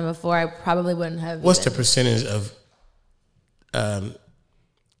things happened before, I probably wouldn't have. What's the percentage of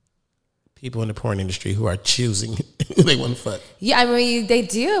people in the porn industry who are choosing who they want to fuck? Yeah, they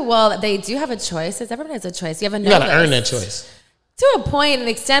do. Well, they do have a choice. Everyone has a choice. You have a no list. You got to list. earn that choice. To a point and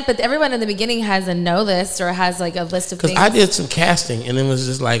extent, but everyone in the beginning has a no list or has like a list of things. Because I did some casting and it was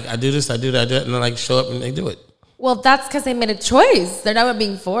just like, I do this, I do that, and I like show up and they do it. Well, that's because they made a choice. They're not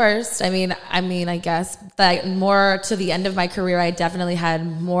being forced. I guess that more to the end of my career, I definitely had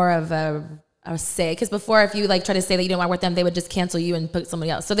more of a say. Because before, if you like try to say that you don't want to work with them, they would just cancel you and put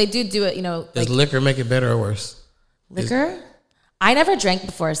somebody else. So they do it, Does liquor make it better or worse? Liquor? I never drank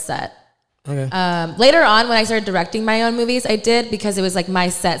before a set. Okay. Later on, when I started directing my own movies, I did because it was like my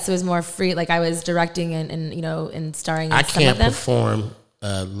set, so it was more free. Like I was directing and starring. In I some can't of them. perform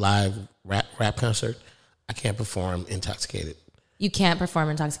a live rap concert. I can't perform intoxicated. You can't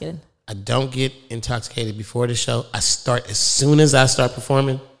perform intoxicated. I don't get intoxicated before the show. As soon as I start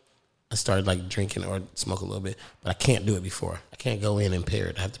performing, I start like drinking or smoke a little bit, but I can't do it before. I can't go in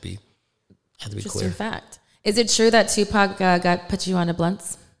impaired. I have to be clear. Fact. Is it true that Tupac put you on to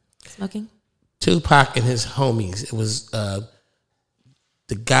blunts? Smoking? Tupac and his homies. It was the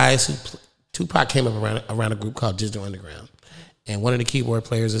guys who Tupac came up around a group called Digital Underground, and one of the keyboard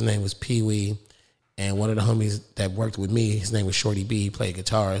players, his name was Pee Wee, and one of the homies that worked with me, his name was Shorty B. He played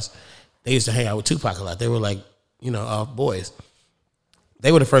guitars. They used to hang out with Tupac a lot. They were like, all boys.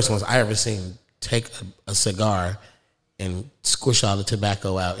 They were the first ones I ever seen take a cigar and squish all the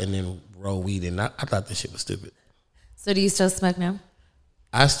tobacco out and then roll weed in. I thought this shit was stupid. So do you still smoke now?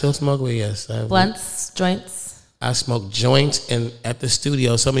 I still smoke weed, yes. Blunts, joints? I smoke joints, and at the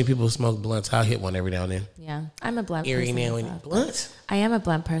studio, so many people smoke blunts. I'll hit one every now and then. Yeah, I'm a blunt Every person. now and then. Blunts? I am a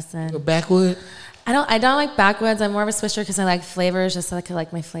blunt person. You're backwood? I don't like backwoods. I'm more of a swisher because I like flavors, just like I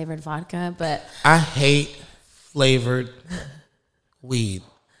like my flavored vodka. But I hate flavored weed.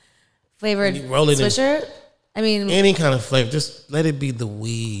 Flavored swisher? Any kind of flavor. Just let it be the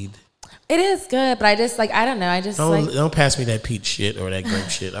weed. It is good, but I just like, I don't know. Don't pass me that peach shit or that grape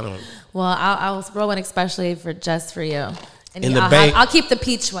shit. I don't. Well, I'll roll one especially just for you. And in the Bay, I'll keep the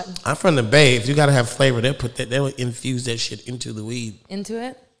peach one. I'm from the Bay. If you gotta have flavor, they'll infuse that shit into the weed. Into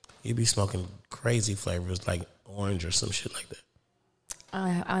it? You be smoking crazy flavors like orange or some shit like that.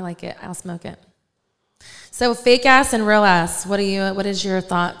 I like it. I'll smoke it. So fake ass and real ass. What is your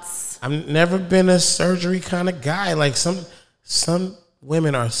thoughts? I've never been a surgery kind of guy. Like some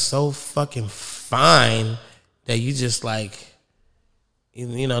women are so fucking fine that you just like,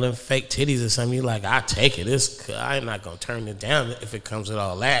 them fake titties or something. You like, I take it. I'm not gonna turn it down if it comes with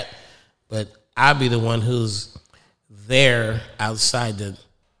all that. But I'll be the one who's there outside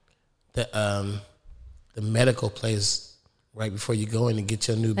the medical place right before you go in and get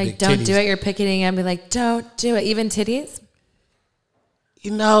your new big titties. Don't do it. You're picketing and be like, don't do it. Even titties.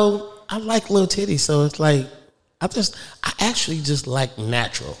 I like little titties, so it's like. I actually just like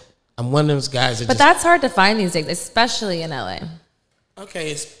natural. I'm one of those guys that. But that's hard to find these days, especially in LA.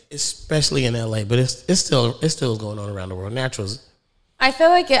 Okay, especially in LA, but it's still going on around the world. Naturals. I feel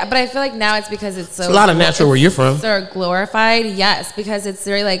like it, but I feel like now it's because it's so... It's a lot of natural where you're from. So glorified, yes, because it's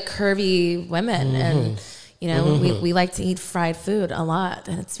very like curvy women. And, you know, we like to eat fried food a lot,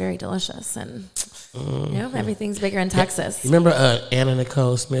 and it's very delicious. And, you know, everything's bigger in Texas. You remember Anna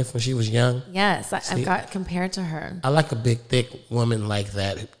Nicole Smith when she was young? Yes, I've got compared to her. I like a big, thick woman like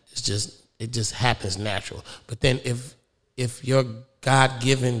that. It just happens natural. But then if your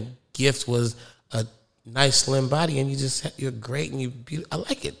God-given gift was a nice slim body and you're great and you're beautiful, I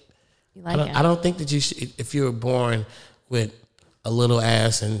like it. You like it? I don't think that you should, if you were born with a little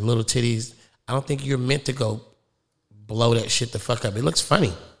ass and little titties, I don't think you're meant to go blow that shit the fuck up. It looks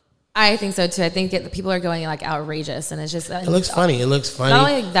funny. I think so too. I think people are going like outrageous, and it's just... It looks funny. It looks funny. Not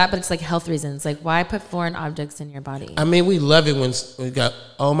only like that, but it's like health reasons. Like, why put foreign objects in your body? I mean, we love it when we go,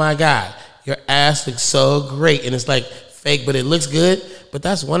 oh my God, your ass looks so great. And it's like fake, but it looks good. But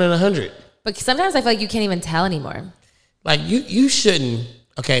that's 1 in 100. But sometimes I feel like you can't even tell anymore. Like you shouldn't.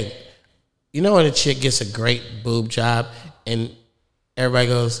 Okay, you know when a chick gets a great boob job and everybody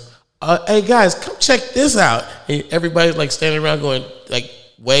goes, "Hey guys, come check this out," and everybody's like standing around going like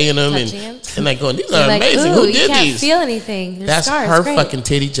weighing them and like going, "These are like, amazing. Who did you can't these?" Feel anything? There's That's scars. her Great. fucking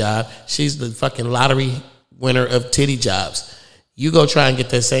titty job. She's the fucking lottery winner of titty jobs. You go try and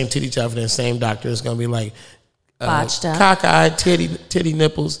get that same titty job from that same doctor. It's gonna be like Botched up. cockeyed titty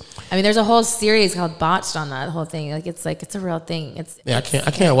nipples. I mean, there's a whole series called Botched on that whole thing. Like it's a real thing. I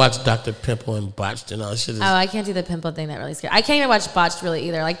can't watch Dr. Pimple and Botched and all that shit. I can't do the pimple thing. That really scares. I can't even watch Botched really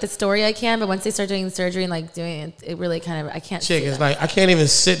either. Like the story I can, but once they start doing the surgery and like doing it, it really kind of I can't. Chick, it's like I can't even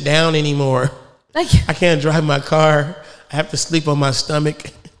sit down anymore. Like I can't drive my car. I have to sleep on my stomach.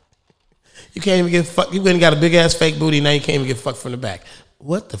 You can't even get fucked. You went and got a big ass fake booty. Now you can't even get fucked from the back.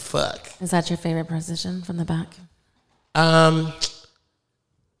 What the fuck? Is that your favorite position from the back? I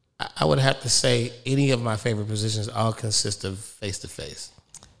would have to say any of my favorite positions all consist of face to face.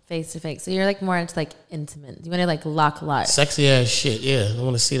 Face to face. So you're like more into like intimate. You want to like lock lives. Sexy ass shit. Yeah, I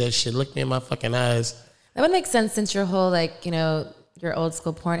want to see that shit. Look me in my fucking eyes. That would make sense since your whole like, you know, your old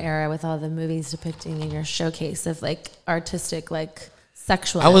school porn era with all the movies depicting in your showcase of like artistic, like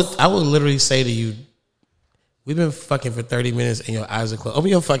sexual. I would literally say to you, we've been fucking for 30 minutes and your eyes are closed. Open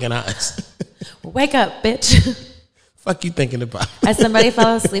your fucking eyes. Wake up, bitch. Fuck you thinking about? Has somebody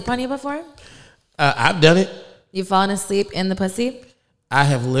fallen asleep on you before? I've done it. You've fallen asleep in the pussy? I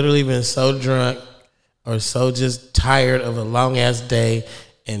have literally been so drunk or so just tired of a long ass day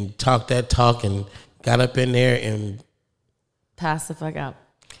and talked that talk and got up in there and Pass the fuck out.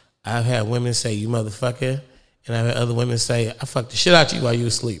 I've had women say, "You motherfucker," and I've had other women say, "I fucked the shit out you while you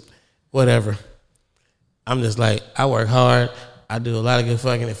was asleep." Whatever. I'm just like, I work hard. I do a lot of good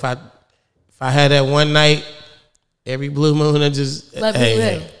fucking. If I had that one night, every blue moon, I just Love you,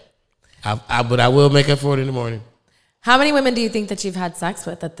 live. But I will make up for it in the morning. How many women do you think that you've had sex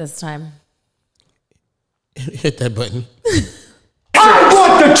with at this time? Hit that button. I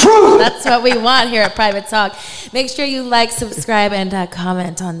want the truth. That's what we want here at Private Talk. Make sure you like, subscribe, and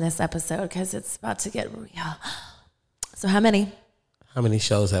comment on this episode because it's about to get real. So how many? How many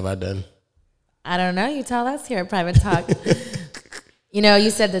shows have I done? I don't know. You tell us here at Private Talk. You know,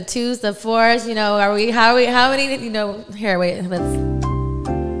 you said the 2s, the 4s. You know, how many? You know, here, wait. Let's.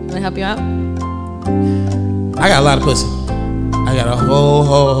 Want to help you out? I got a lot of pussy. I got a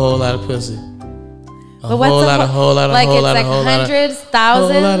whole lot of pussy. A whole lot. Like it's like hundreds,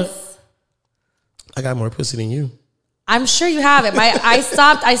 thousands. I got more pussy than you. I'm sure you have it. I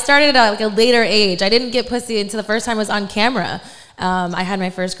started at like a later age. I didn't get pussy until the first time I was on camera. I had my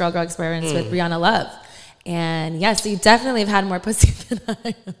first girl experience with Rihanna Love. And yes, so you definitely have had more pussy than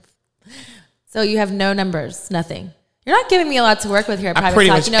I have. So you have no numbers, nothing. You're not giving me a lot to work with here at Private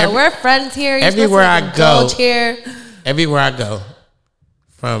Talk. You know, we're friends here. You're everywhere I go, here. Everywhere I go,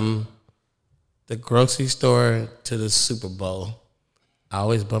 from the grocery store to the Super Bowl, I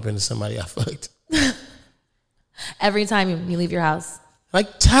always bump into somebody I fucked. Every time you leave your house.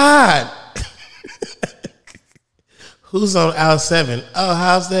 Like, Todd. Who's on aisle 7? Oh,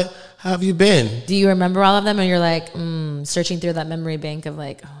 how's that? How have you been? Do you remember all of them? Or you're like, searching through that memory bank of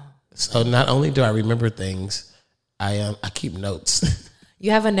like, oh. So not only do I remember things, I keep notes. You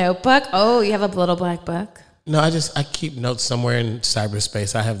have a notebook? Oh, you have a little black book? No, I keep notes somewhere in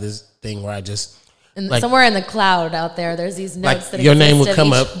cyberspace. I have this thing where I just... Like, somewhere in the cloud out there, there's these notes like that your name would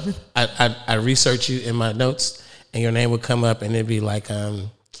come up. I research you in my notes, and your name would come up, and it'd be like your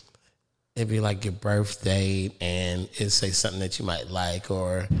birth date, and it'd say something that you might like,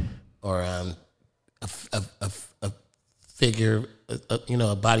 or a figure,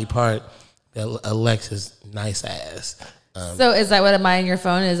 a body part. Alexis nice ass. So is that what am I in your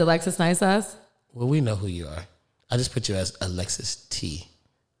phone? Is Alexis nice ass? Well, we know who you are. I just put you as Alexis T.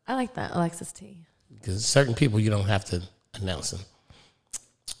 I like that, Alexis T. Because certain people, you don't have to announce them.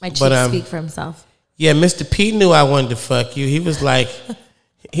 My cheeks speak for himself. Yeah, Mr. P knew I wanted to fuck you. He was like,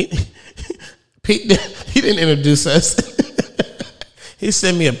 Pete, he didn't introduce us. He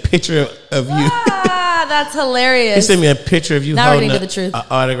sent me a picture of you. Ah, that's hilarious. He sent me a picture of you now holding an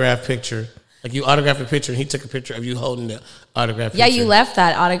autograph picture. Like you autographed a picture, and he took a picture of you holding the autograph Yeah, picture. you left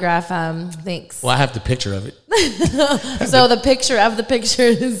that autograph. Thanks. Well, I have the picture of it. So the picture of the picture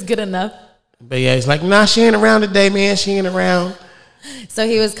is good enough. But yeah, he's like, nah, she ain't around today, man. She ain't around. So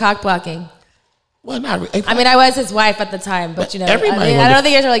he was cock blocking. Well, not really. I mean, I was his wife at the time, but I don't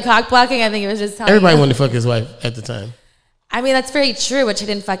think it was really cock blocking. I think it was just telling everybody you. wanted to fuck his wife at the time. I mean, that's very true, which he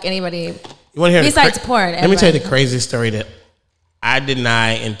didn't fuck anybody. You want to hear besides porn? Let me tell you the craziest story that I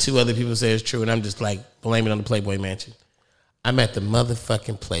deny and two other people say is true, and I'm just like blaming it on the Playboy Mansion. I'm at the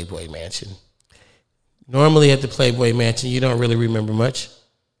motherfucking Playboy Mansion. Normally at the Playboy Mansion, you don't really remember much.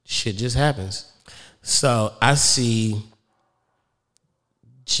 Shit just happens. So I see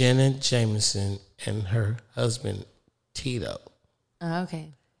Jenna Jameson and her husband, Tito. Oh,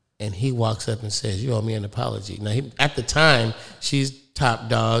 okay. And he walks up and says, you owe me an apology. Now, at the time, she's top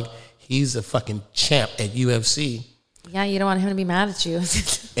dog. He's a fucking champ at UFC. Yeah, you don't want him to be mad at you.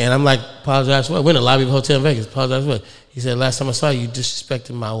 And I'm like, apologize for what? We're in the lobby of a hotel in Vegas. Apologize for what? He said, last time I saw you, you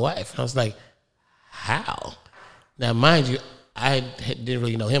disrespected my wife. And I was like, how? Now, mind you, I didn't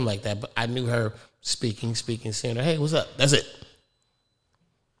really know him like that, but I knew her speaking, saying, hey, what's up? That's it.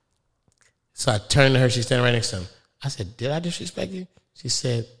 So I turned to her. She's standing right next to him. I said, did I disrespect you? She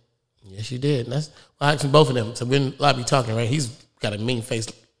said, yes, you did. And I asked both of them. So we're in the lobby talking, right? He's got a mean face.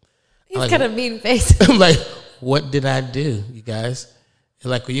 He's got a mean face. I'm like, what did I do, you guys? And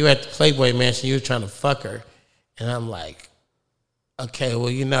like, when you were at the Playboy Mansion, you were trying to fuck her. And I'm like, okay,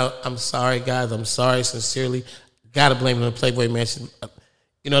 well, I'm sorry, guys. I'm sorry, sincerely. Got to blame it on the Playboy Mansion.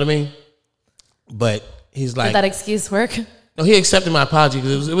 You know what I mean? But he's like... Did that excuse work? No, he accepted my apology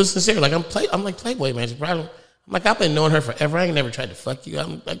because it was sincere. Like, I'm like Playboy Mansion. I'm like, I've been knowing her forever. I ain't never tried to fuck you.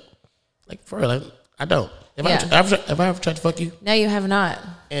 I'm like for real, I don't. Have I ever tried to fuck you? No, you have not.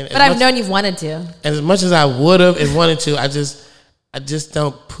 But I've known you've wanted to. And as much as I would have and wanted to, I just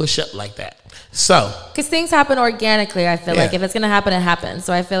don't push up like that. So, because things happen organically, I feel like if it's gonna happen, it happens.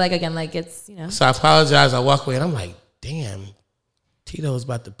 So I feel like again, like it's So I apologize. I walk away and I'm like, damn, Tito was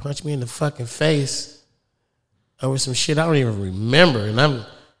about to punch me in the fucking face over some shit I don't even remember, and I'm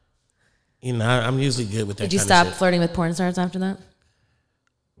usually good with that. Did you stop flirting with porn stars after that?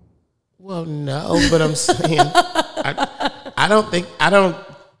 Well, no, but I'm saying I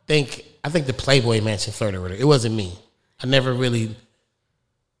think the Playboy Mansion flirted with her. It wasn't me. I never really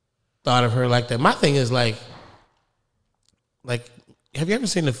thought of her like that. My thing is like, have you ever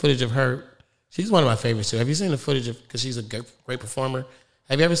seen the footage of her? She's one of my favorites too. Have you seen the footage of, because she's a great performer?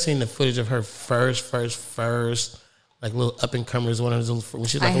 Have you ever seen the footage of her first, like little up and comers? One of those when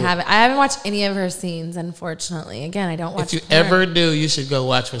she's like, I haven't watched any of her scenes, unfortunately. Again, I don't watch. If you ever do, you should go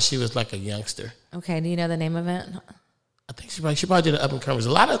watch when she was like a youngster. Okay, do you know the name of it? I think she probably did the up and comers.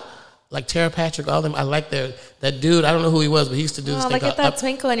 A lot of like Tara Patrick, all them. I like that dude. I don't know who he was, but he used to do this thing. Look at that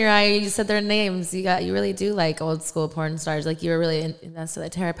twinkle in your eye. You said their names. You really do like old school porn stars. Like you were really invested.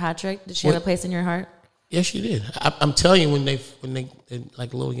 Like Tara Patrick. Did she have a place in your heart? Yes, she did. I'm telling you, when they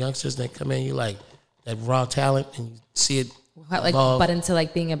like little youngsters, they come in, you like that raw talent, and you see it like but into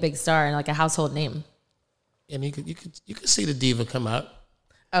like being a big star and like a household name. And you could see the diva come out.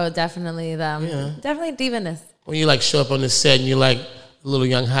 Oh, definitely definitely diva-ness. When you like show up on the set and you're like a little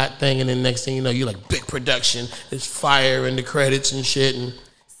young hot thing, and then next thing you know, you're like big production. There's fire in the credits and shit. And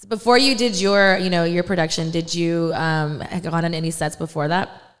before you did your production, did you gone on any sets before that?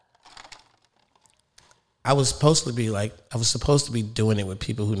 I was supposed to be doing it with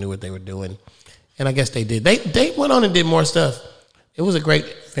people who knew what they were doing, and I guess they did. They went on and did more stuff. It was a great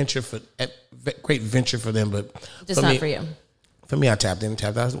venture for them, but just not for you. For me, I tapped in,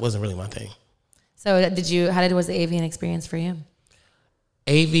 tapped out. It wasn't really my thing. So was the AVN experience for you?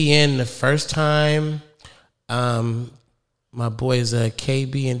 AVN the first time, my boys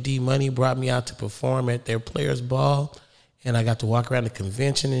KB and D Money brought me out to perform at their Players Ball, and I got to walk around the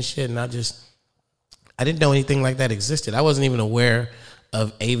convention and shit, and I didn't know anything like that existed. I wasn't even aware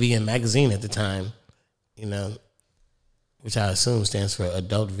of AVN magazine at the time, which I assume stands for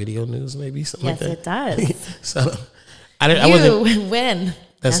Adult Video News, maybe something like that. Yes, it does. So I wasn't win.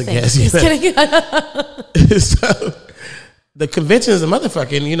 That's Nothing. A guess. Just kidding. So the convention is a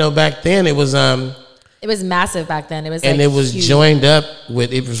motherfucking. Back then it was. It was massive back then. It was, and like, it was huge. Joined up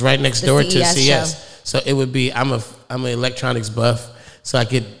with. It was right next door to CES. Show. So it would be. I'm an electronics buff, so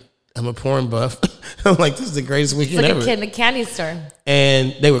I'm a porn buff. I'm like, this is the greatest weekend Like ever. a kid in a candy store.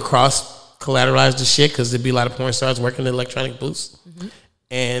 And they would cross-collateralize the shit because there'd be a lot of porn stars working in electronic booths. Mm-hmm.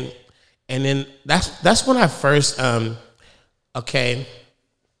 And then that's when I first, I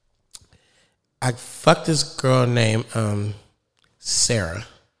fucked this girl named Sarah.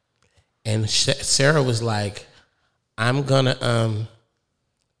 And Sarah was like, I'm gonna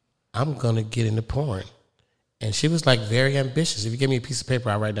get into porn. And she was like very ambitious. If you give me a piece of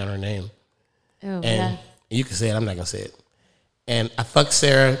paper, I'll write down her name. Oh, And you can say it, I'm not gonna say it. And I fucked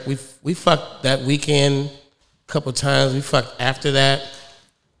Sarah. We fucked that weekend a couple times. We fucked after that.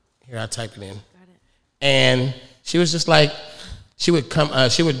 Here, I'll type it in. Got it. And she was just like, she would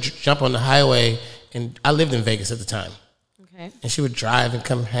jump on the highway, and I lived in Vegas at the time. Okay. And she would drive and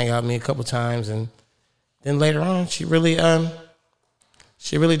come hang out with me a couple times, and then later on, she really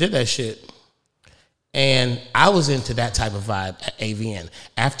did that shit. And I was into that type of vibe at AVN.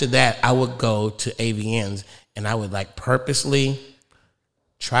 After that, I would go to AVNs, and I would like purposely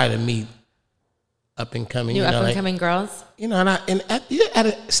try to meet up and coming, girls. You know, and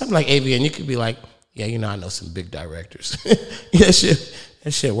at something like AVN, you could be like, yeah, you know, I know some big directors.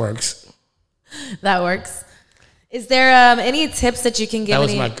 That shit works. That works. Is there any tips that you can give? That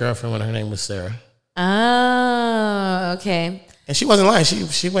was my girlfriend when her name was Sarah. Oh, okay. And she wasn't lying.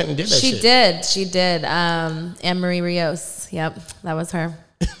 She went and did that shit. She did. Anne-Marie Rios. Yep, that was her.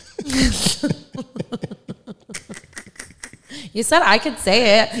 You said I could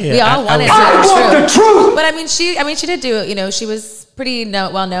say it. Yeah, we all wanted to I want the truth. But I mean, she did do it. You know, she was pretty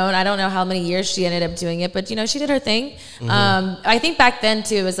well known. I don't know how many years she ended up doing it, but you know, she did her thing. Mm-hmm. I think back then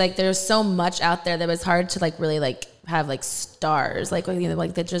too, it was like there was so much out there that was hard to like really like have like stars, like, you know,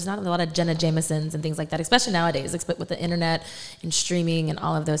 like there's not a lot of Jenna Jamesons and things like that, especially nowadays, with the internet and streaming and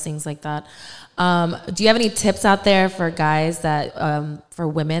all of those things like that. Do you have any tips out there for guys that for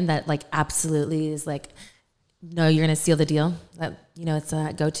women that like absolutely is like, no, you're gonna seal the deal, that, you know, it's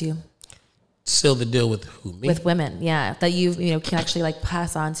a go-to? Seal the deal with who? Me? With women, yeah, that you know can actually like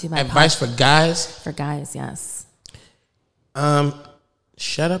pass on to my advice for guys. For guys, yes.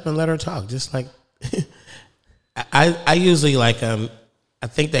 Shut up and let her talk. Just like I usually like I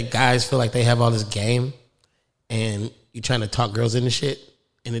think that guys feel like they have all this game, and you're trying to talk girls into shit,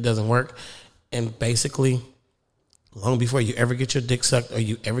 and it doesn't work. And basically, long before you ever get your dick sucked or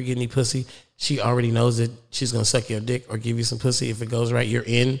you ever get any pussy, she already knows that she's gonna suck your dick or give you some pussy. If it goes right, you're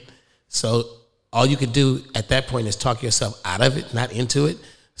in. So all you could do at that point is talk yourself out of it, not into it.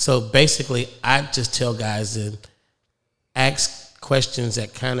 So basically, I just tell guys to ask questions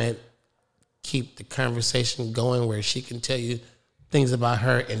that kind of keep the conversation going, where she can tell you things about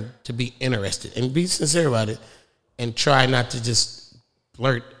her and to be interested and be sincere about it, and try not to just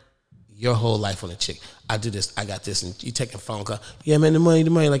blurt your whole life on a chick. I do this, I got this, and you take a phone call. Yeah, man, the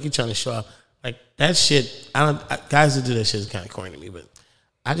money, like you're trying to show off. Like that shit, guys that do that shit is kind of corny to me, but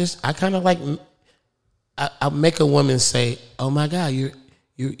I kind of like, I make a woman say, oh my God,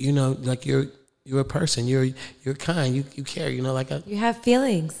 you know, like you're a person, you're kind, you care, you know, like you have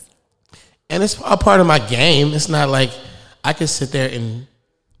feelings. And it's a part of my game. It's not like I could sit there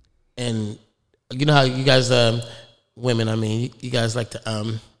and you know how you guys, women, I mean, you guys like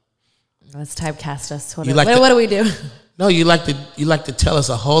to let's typecast us. What do we do? No, you like to tell us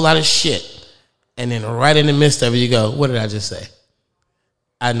a whole lot of shit, and then right in the midst of it, you go, "What did I just say?"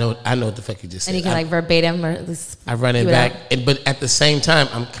 I know what the fuck you just said. And you can like verbatim, or at least I run it back, but at the same time,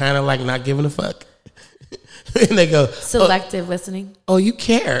 I'm kind of like not giving a fuck. And they go selective listening. Oh, you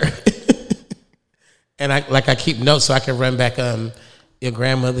care. And I keep notes so I can run back. Your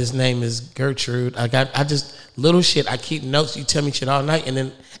grandmother's name is Gertrude. I just little shit. I keep notes. You tell me shit all night, and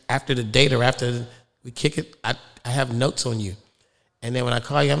then after the date or after we kick it, I have notes on you. And then when I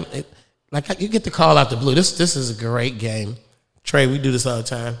call you, you get the call out the blue. This is a great game, Trey. We do this all the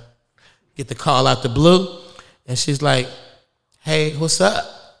time. Get the call out the blue, and she's like, "Hey, what's up?"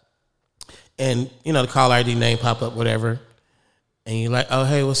 And you know the call ID name pop up, whatever. And you're like, "Oh,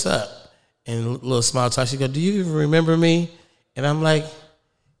 hey, what's up?" And a little small talk. She go, "Do you even remember me?" And I'm like,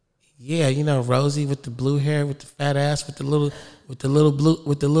 "Yeah, you know Rosie with the blue hair, with the fat ass, with the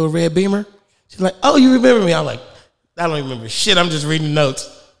little red Beamer." She's like, "Oh, you remember me?" I'm like, "I don't remember shit. I'm just reading notes."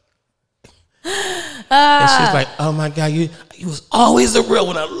 And she's like, "Oh my God, you was always a real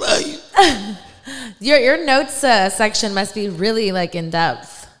one. I love you." Your notes section must be really like in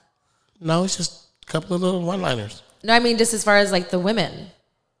depth. No, it's just a couple of little one-liners. No, I mean just as far as like the women.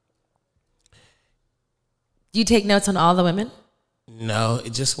 Do you take notes on all the women? No,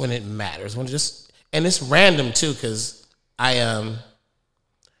 it just when it matters. And it's random too, because I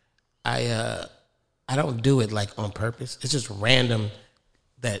don't do it like on purpose. It's just random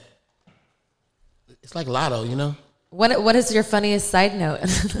that It's like Lotto, you know. What is your funniest side note?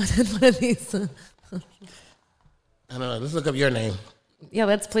 One of these. I don't know. Let's look up your name. Yeah,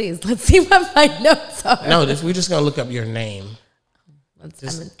 let's see what my notes are. No, we're just gonna look up your name. I'm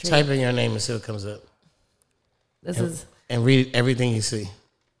Just intrigued. type in your name and see what comes up. And read everything you see.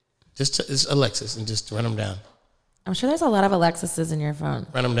 It's Alexis and just run them down. I'm sure there's a lot of Alexises in your phone.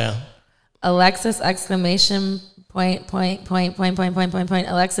 Run them down. Alexis exclamation point.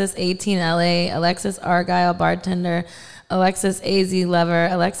 Alexis 18 LA. Alexis Argyle bartender. Alexis AZ lover.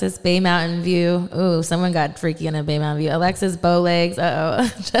 Alexis Bay Mountain View. Ooh, someone got freaky in a Bay Mountain View. Alexis Bowlegs.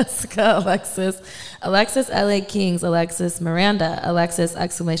 Jessica. Alexis LA Kings. Alexis Miranda. Alexis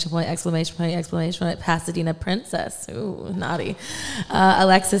exclamation point. Pasadena Princess. Ooh, naughty.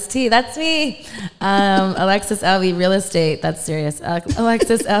 Alexis T. That's me. Alexis LV Real Estate. That's serious.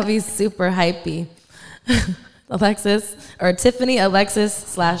 Alexis LV Super Hypey. Alexis or Tiffany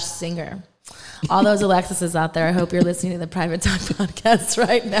Alexis /singer. All those Alexises out there, I hope you're listening to the Private Talk podcast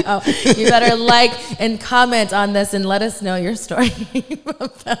right now. You better like and comment on this and let us know your story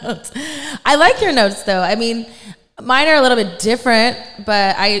about. I like your notes though. I mean, mine are a little bit different,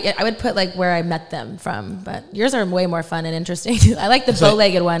 but I would put like where I met them from. But yours are way more fun and interesting. I like the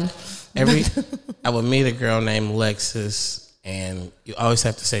bow-legged one. I would meet a girl named Lexus, and you always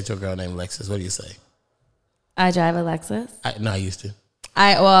have to say to a girl named Lexus, what do you say? I drive a Lexus. I used to.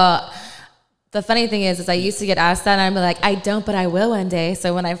 The funny thing is I used to get asked that, and I'd be like, I don't, but I will one day.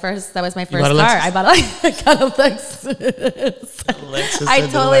 So that was my first car. I got a Lexus. I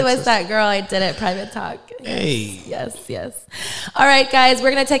totally was that girl. I did it. Private Talk. Hey. Yes. All right, guys,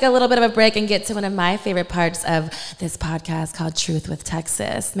 we're going to take a little bit of a break and get to one of my favorite parts of this podcast called Truth with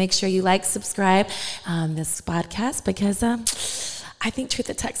Texas. Make sure you subscribe this podcast because I think Truth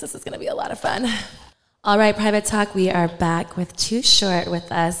with Texas is going to be a lot of fun. All right, Private Talk, we are back with Too Short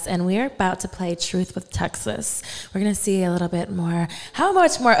with us, and we are about to play Truth with Texas. We're going to see a little bit more, how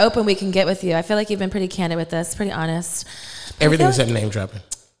much more open we can get with you. I feel like you've been pretty candid with us, pretty honest. Everything except name dropping.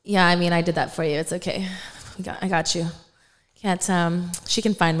 Yeah, I mean, I did that for you. It's okay. I got you. She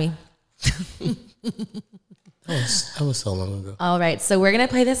can find me. That was so long ago. All right, so we're going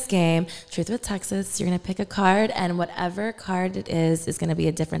to play this game, Truth with Texas. You're going to pick a card, and whatever card it is going to be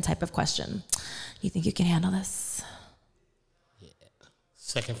a different type of question. You think you can handle this? Yeah.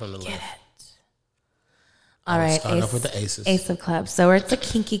 Second from the left. Get it. All right. Start off with the aces. Ace of clubs. So it's a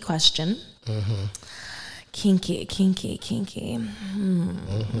kinky question. Mm-hmm. Kinky.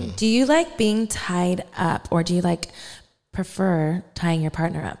 Mm-hmm. Do you like being tied up, or do you prefer tying your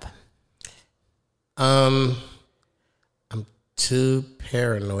partner up? I'm too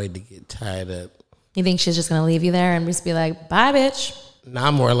paranoid to get tied up. You think she's just gonna leave you there and just be like, "Bye, bitch"? Nah,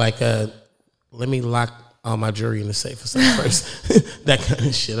 I'm more like let me lock all my jewelry in the safe or something first. That kind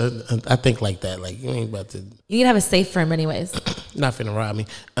of shit. I think like that. Like, you ain't about to. You need to have a safe for him, anyways. Not finna rob me.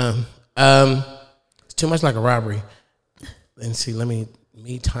 It's too much like a robbery. And see, me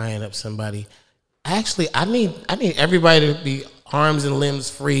tying up somebody. Actually, I need everybody to be arms and limbs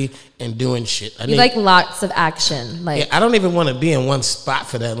free and doing shit. You like lots of action. Yeah, I don't even want to be in one spot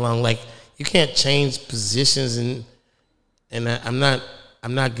for that long. Like, you can't change positions, and I'm not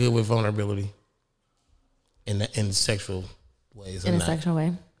good with vulnerability in sexual ways. In a sexual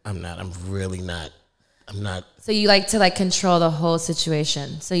way. I'm not. I'm really not. I'm not. So you like to control the whole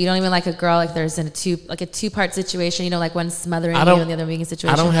situation. So you don't even like a girl there's in a two-part situation. You know, one smothering you and the other being in a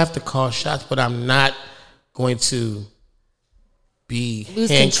situation. I don't have to call shots, but I'm not going to be lose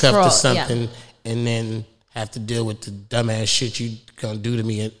handcuffed control. to something and then have to deal with the dumbass shit you gonna do to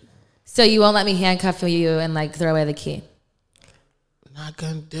me. So you won't let me handcuff you and throw away the key? I'm not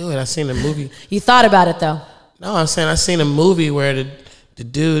gonna do it. I seen a movie. You thought about it though. No, I'm saying I seen a movie where the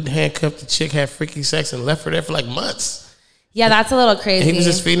dude handcuffed the chick, had freaky sex, and left her there for months. Yeah, that's a little crazy. And he was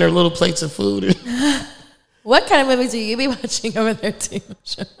just feeding her little plates of food. What kind of movies do you be watching over there too?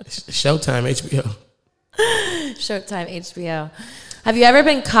 Showtime, HBO. Showtime, HBO. Have you ever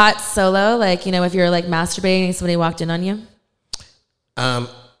been caught solo? If you're masturbating and somebody walked in on you? I'm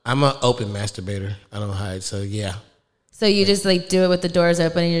an open masturbator. I don't hide, so yeah. So you just do it with the doors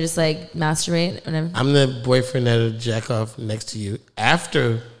open and you're just masturbate? I'm the boyfriend that'll jack off next to you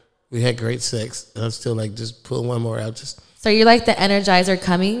after we had great sex. And I'm still just pull one more out. So you're like the Energizer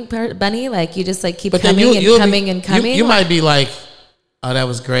coming bunny? You just keep coming and coming? You might be like, oh, that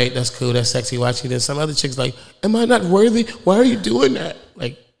was great. That's cool. That's sexy watching. Then some other chick's like, am I not worthy? Why are you doing that?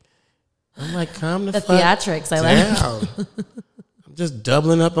 I'm calm the fuck theatrics. I down. I'm just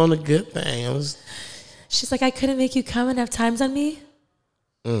doubling up on the good thing. She's like, I couldn't make you come enough times on me.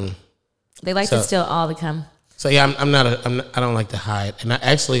 They to steal all the cum. So yeah, I don't like to hide, and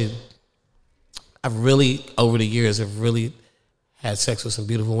I've really over the years have really had sex with some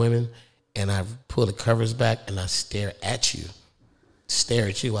beautiful women, and I pull the covers back and I stare at you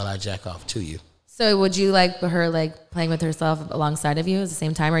while I jack off to you. So would you like her like playing with herself alongside of you at the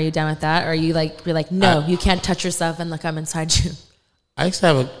same time? Are you down with that? Or are you like, you're like, no, you can't touch yourself and look, I'm inside you? I used to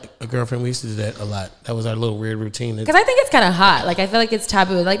have a girlfriend. We used to do that a lot. That was our little weird routine. Because I think it's kind of hot. Like, I feel like it's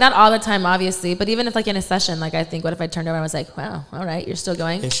taboo. Like, not all the time, obviously, but even if like in a session, like I think, what if I turned over and I was like, wow, all right, you're still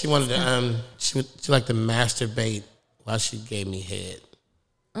going? And she wanted to, she liked to masturbate while she gave me head.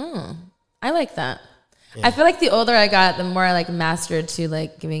 I like that. Yeah. I feel like the older I got, the more I like mastered to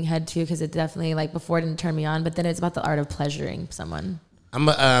like giving head to, because it definitely, like, before it didn't turn me on, but then it's about the art of pleasuring someone.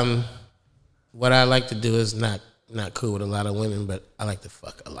 What I like to do is not cool with a lot of women, but I like to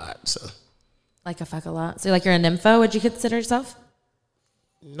fuck a lot. So, like a fuck a lot. So, like, you're a nympho. Would you consider yourself?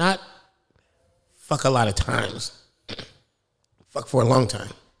 Not fuck a lot of times. Fuck for a long time.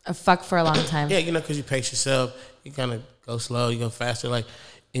 A fuck for a long time. Yeah, you know, because you pace yourself. You kind of go slow. You go faster. Like,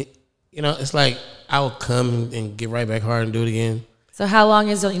 you know, it's like I will come and get right back hard and do it again. So, how long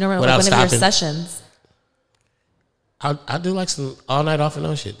is one of your sessions? I'll do like some all night off and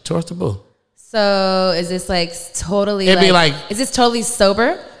on shit. Towards the bull. So is this like totally? It'd be like, is this totally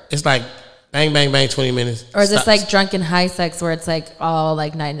sober? It's like bang, bang, bang, 20 minutes. Or is this like drunken high sex where it's like all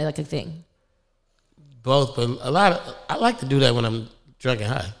like night like a thing? Both, but I like to do that when I'm drunk and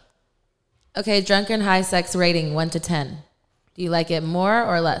high. Okay, drunken high sex rating 1 to 10. Do you like it more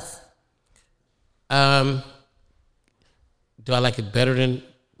or less? Do I like it better than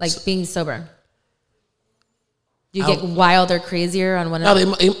like being sober? Do you get wild or crazier on one? No,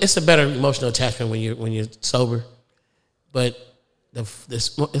 it's a better emotional attachment when you're sober, but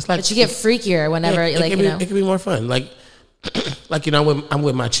it's like. But you get freakier whenever it can be more fun. Like you know, I'm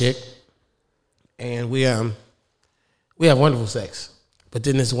with my chick, and we have wonderful sex. But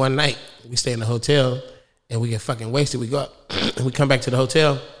then this one night we stay in the hotel and we get fucking wasted. We go up and we come back to the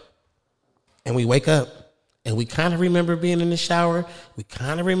hotel and we wake up and we kind of remember being in the shower. We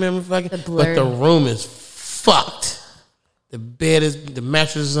kind of remember fucking, but the room is fucked. The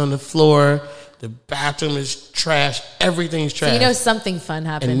mattress is on the floor. The bathroom is trash. Everything's trash. So you know something fun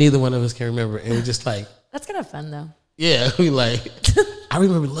happened. And neither one of us can remember. And we're just like, that's kind of fun though. Yeah, we like. I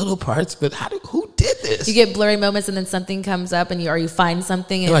remember little parts, but who did this? You get blurry moments, and then something comes up, and you find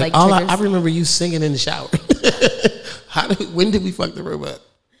something, and like I remember you singing in the shower. When did we fuck the room up?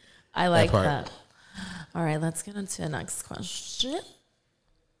 I like that. All right, let's get on to the next question.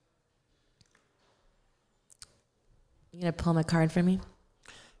 You gonna pull my card for me?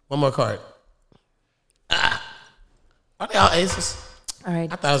 One more card. Are they all aces? All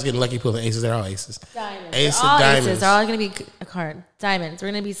right. I thought I was getting lucky pulling aces. They're all aces. Diamonds. Ace of diamonds. Aces. They're all going to be a card. Diamonds. We're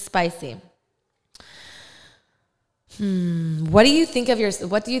going to be spicy. What do you think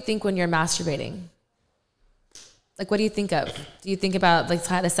when you're masturbating? Like, what do you think of? Do you think about like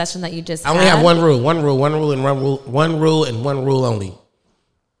the session that you just had? I only have one rule, and one rule only.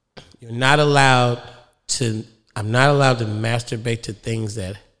 I'm not allowed to masturbate to things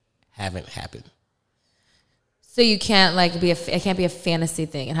that haven't happened. So you can't it can't be a fantasy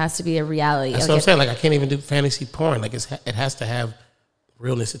thing. It has to be a reality. That's what I'm saying. Like, I can't even do fantasy porn. Like, it has to have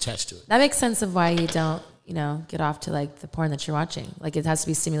realness attached to it. That makes sense of why you don't, get off to like the porn that you're watching. Like, it has to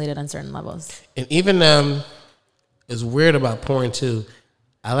be stimulated on certain levels. And even it's weird about porn too.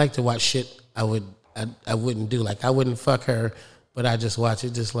 I like to watch shit I wouldn't do. Like, I wouldn't fuck her, but I just watch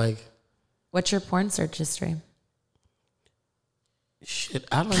it just like. What's your porn search history? Shit,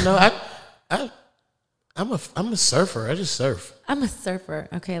 I don't know. I'm a surfer. I just surf. I'm a surfer.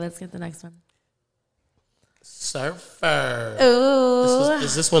 Okay, let's get the next one. Surfer. Ooh.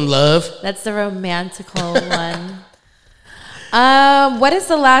 Is this one love? That's the romantical one. What is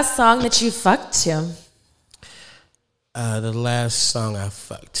the last song that you fucked to? The last song I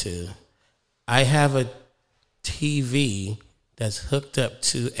fucked to. I have a TV that's hooked up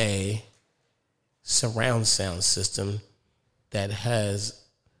to a surround sound system that has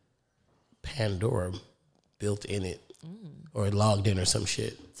Pandora built in it or logged in or some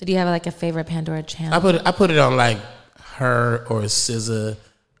shit. So do you have like a favorite Pandora channel? I put it on like her or SZA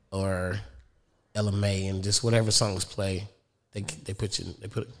or Ella Mai, and just whatever songs play, they put a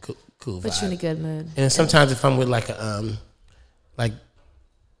cool vibe. Put you in a good mood. And then sometimes if I'm with like a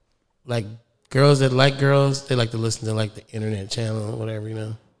like girls that like girls, they like to listen to like the internet channel or whatever,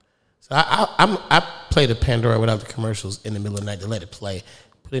 So I play the Pandora without the commercials in the middle of the night to let it play.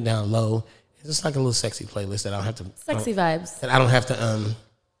 Put it down low. It's just like a little sexy playlist that I don't have to vibes that I don't have to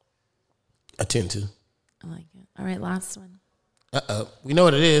attend to. I like it. All right, last one. We know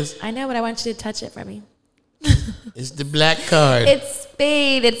what it is. I know, but I want you to touch it for me. It's the black card. It's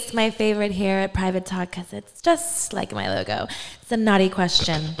Spade. It's my favorite here at Private Talk because it's just like my logo. It's a naughty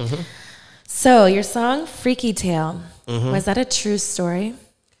question. So your song Freaky Tale, was that a true story?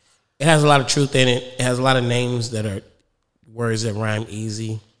 It has a lot of truth in it. It has a lot of names that are words that rhyme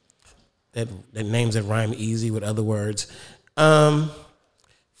easy. That names that rhyme easy with other words.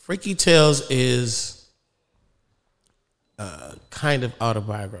 Freaky Tales is kind of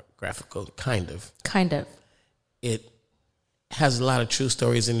autobiographical, kind of. Kind of. It has a lot of true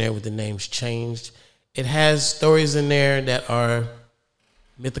stories in there with the names changed. It has stories in there that are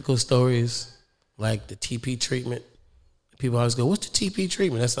mythical stories, like the TP treatment. People always go, "What's the TP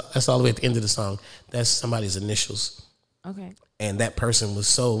treatment?" That's all the way at the end of the song. That's somebody's initials. Okay. And that person was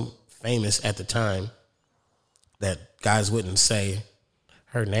so famous at the time that guys wouldn't say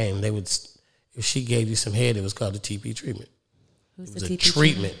her name. They would, if she gave you some head, it was called the TP treatment. Who's it was the a TP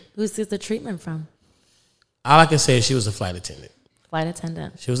treatment. Who's the treatment from? All I can say is she was a flight attendant. Flight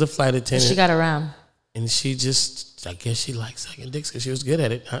attendant. She was a flight attendant. She got around. And she just, I guess she liked sucking dicks because she was good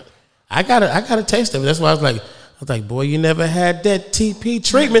at it. I got a taste of it. That's why I was like, boy, you never had that TP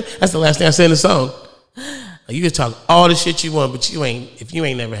treatment. That's the last thing I said in the song. Like, you can talk all the shit you want, but if you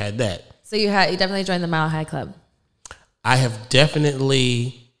ain't never had that. So you definitely joined the Mile High Club. I have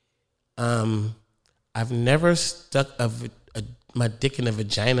definitely, I've never stuck my dick in a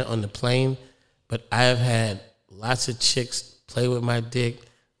vagina on the plane, but I have had lots of chicks play with my dick,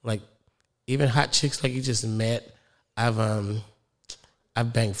 like even hot chicks like you just met. I've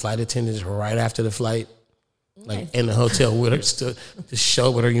banged flight attendants right after the flight, like in the hotel with her, still the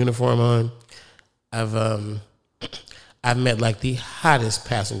show with her uniform on. I've met like the hottest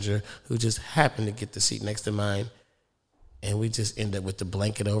passenger who just happened to get the seat next to mine, and we just end up with the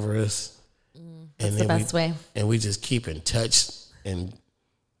blanket over us. That's the best way. And we just keep in touch, and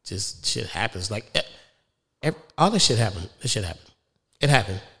just shit happens. Like all this shit happened. This shit happened. It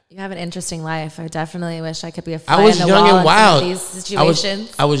happened. You have an interesting life. I definitely wish I could be a fly I was in the young wall and wild. in these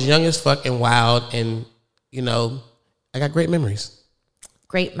situations. I was young as fuck and wild, and I got great memories.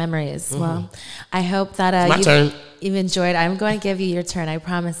 Great memories. Well, I hope that My turn. you've enjoyed. I'm going to give you your turn. I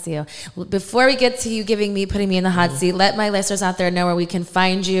promise you. Before we get to you putting me in the hot seat, let my listeners out there know where we can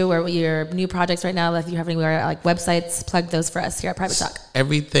find you, or your new projects right now. If you have anywhere like websites, plug those for us here at Private Talk.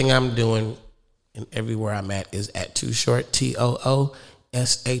 Everything I'm doing and everywhere I'm at is at Too Short, TOOSHORT,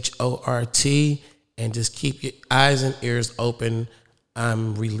 and just keep your eyes and ears open.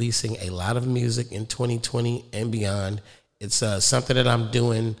 I'm releasing a lot of music in 2020 and beyond. It's something that I'm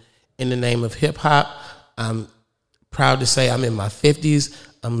doing in the name of hip hop. I'm proud to say I'm in my 50s.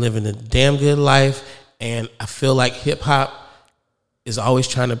 I'm living a damn good life, and I feel like hip hop is always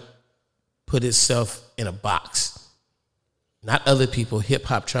trying to put itself in a box. Not other people. Hip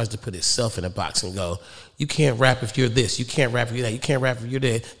hop tries to put itself in a box and go, you can't rap if you're this. You can't rap if you're that. You can't rap if you're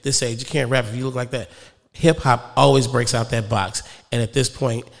this age. You can't rap if you look like that. Hip hop always breaks out that box. And at this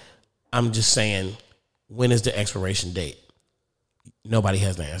point, I'm just saying, when is the expiration date? Nobody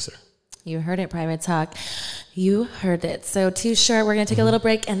has the answer. You heard it, Private Talk. You heard it. So Too Short, we're going to take a little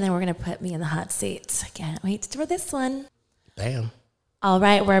break, and then we're going to put me in the hot seat. I can't wait for this one. Damn. All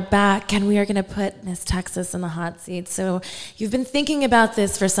right, we're back, and we are going to put Miss Texas in the hot seat. So you've been thinking about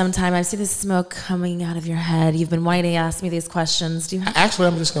this for some time. I see the smoke coming out of your head. You've been wanting to ask me these questions. Do you have? Actually,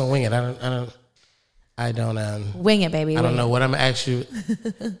 I'm just going to wing it. I don't Wing it, baby. I don't know what I'm going to ask you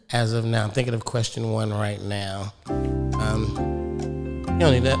as of now. I'm thinking of question one right now. You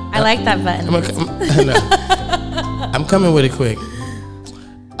don't need that. I like that button. I'm coming with it quick.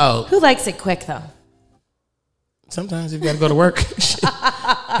 Oh. Who likes it quick, though? Sometimes if you got to go to work.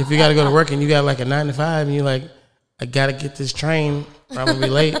 If you got to go to work and you got like a 9 to 5 and you're like, I got to get this train, probably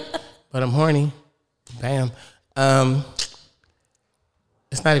late, but I'm horny. Bam.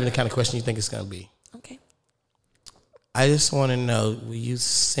 It's not even the kind of question you think it's going to be. Okay. I just want to know, will you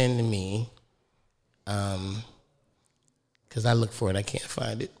send me, because I look for it, I can't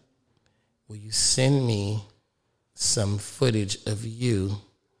find it. Will you send me some footage of you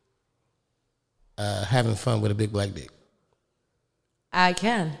having fun with a big black dick? I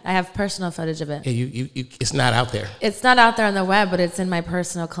can. I have personal footage of it. Yeah, you it's not out there. It's not out there on the web, but it's in my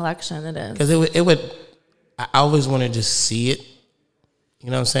personal collection. It is. Because it would. I always want to just see it. You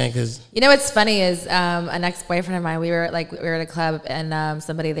know what I'm saying? Because you know what's funny is an ex-boyfriend of mine. We were at a club and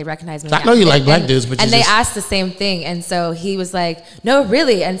somebody they recognized me. I know you like black dudes, but they asked the same thing, and so he was like, "No,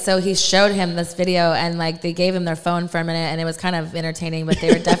 really." And so he showed him this video, and like they gave him their phone for a minute, and it was kind of entertaining, but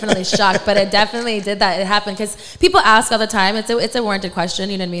they were definitely shocked. But it definitely did that. It happened because people ask all the time. It's a warranted question,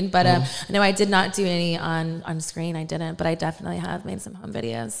 you know what I mean? But I know I did not do any on screen. I didn't, but I definitely have made some home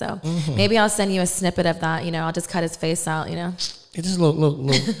videos. So maybe I'll send you a snippet of that. You know, I'll just cut his face out. You know. It's just a little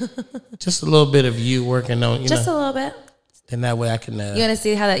just a little bit of you working on, just a little bit. Then that way I can. You want to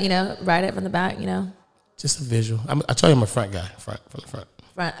see how that, ride it from the back, Just a visual. I told you I'm a front guy, from the front.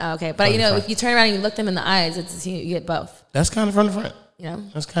 Front, oh, okay. But if you turn around and you look them in the eyes, it's you get both. That's kind of from the front.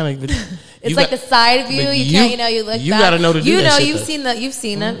 That's kind of. It's like the side view. You can't, you look. You back. got to know to do that shit, you've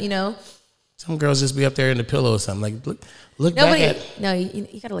seen them. Some girls just be up there in the pillow or something. Like look back at it. No,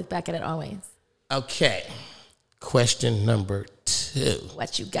 you got to look back at it always. Okay. Question number 2.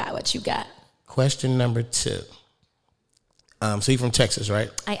 What you got? Question number 2. So you're from Texas,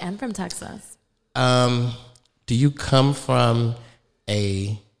 right? I am from Texas. Do you come from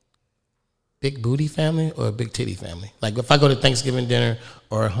a big booty family or a big titty family? Like if I go to Thanksgiving dinner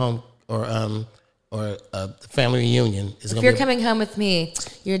or a home or a family reunion, if you're coming home with me,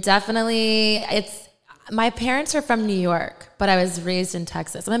 you're definitely my parents are from New York, but I was raised in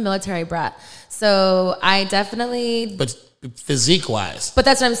Texas. I'm a military brat. So I definitely... But physique-wise. But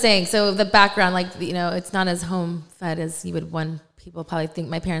that's what I'm saying. So the background, it's not as home-fed as you would want. People probably think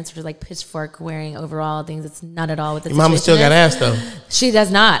my parents were like pitchfork wearing overall things. It's not at all what the situation is. Your mama still got ass, though. She does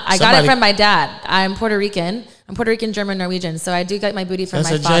not. I got it from my dad. I'm Puerto Rican. I'm Puerto Rican, German, Norwegian. So I do get my booty from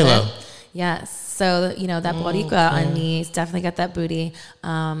my father. J-Lo. Yes. So, that boricua on me, definitely got that booty.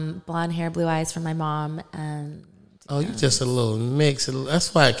 Blonde hair, blue eyes from my mom. And you just a little mix.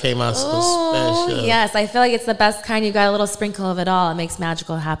 That's why it came out so special. Yes. I feel like it's the best kind. You got a little sprinkle of it all. It makes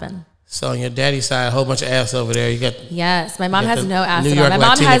magical happen. So on your daddy's side, a whole bunch of ass over there. You got. Yes. My mom has no ass at all. My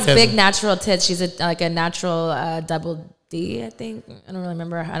mom has big natural tits. She's a natural double D, I think. I don't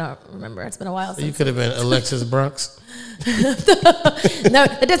remember. It's been a while since. You could have been Alexis Bronx. No,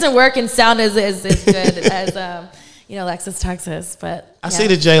 it doesn't work and sound as good as Alexis Texas. But I see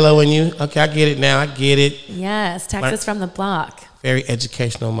the J-Lo in you. Okay, I get it now. I get it. Yes, Texas from the block. Very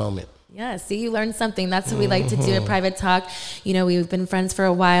educational moment. Yeah, see, you learned something. That's what we like to do at Private Talk. We've been friends for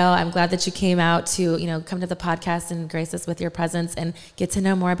a while. I'm glad that you came out to, come to the podcast and grace us with your presence and get to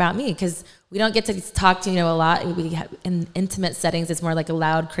know more about me, because we don't get to talk to, a lot. We have in intimate settings. It's more like a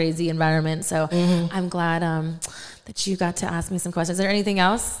loud, crazy environment. So I'm glad that you got to ask me some questions. Is there anything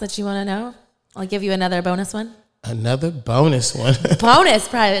else that you want to know? I'll give you another bonus one. Another bonus one. Bonus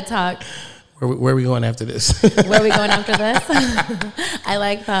Private Talk. Where are we going after this? Where are we going after this? I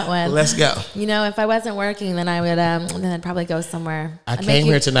like that one. Let's go. If I wasn't working, then I would. Then I'd probably go somewhere. I came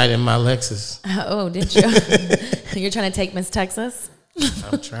here tonight in my Lexus. Oh, did you? You're trying to take Miss Texas?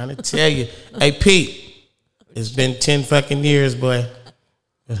 I'm trying to tell you. Hey, Pete, it's been 10 fucking years, boy.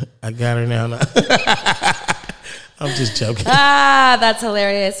 I got her now. I'm just joking. That's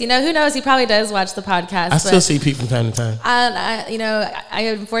hilarious. Who knows? He probably does watch the podcast. I still see Pete from time to time. I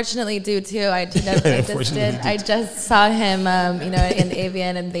unfortunately do too. I just saw him, in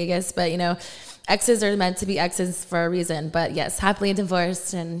Avian in Vegas. But exes are meant to be exes for a reason. But yes, happily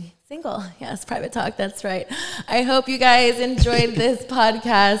divorced and single. Yes, Private Talk. That's right. I hope you guys enjoyed this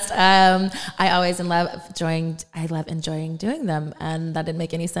podcast. I love enjoying doing them, and that didn't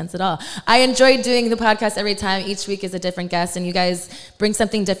make any sense at all. I enjoy doing the podcast every time. Each week is a different guest, and you guys bring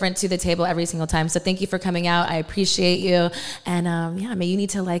something different to the table every single time. So thank you for coming out. I appreciate you. And you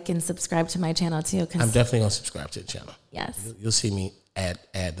need to like and subscribe to my channel too. I'm definitely gonna subscribe to the channel. Yes, you'll see me add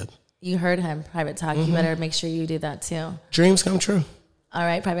them. You heard him, Private Talk. You better make sure you do that too. Dreams come true. All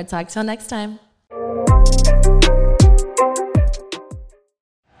right, Private Talk. Till next time.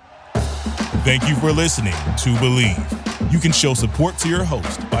 Thank you for listening to Believe. You can show support to your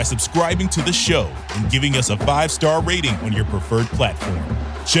host by subscribing to the show and giving us a 5-star rating on your preferred platform.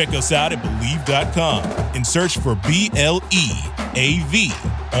 Check us out at Believe.com and search for BLEAV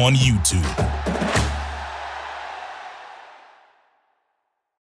on YouTube.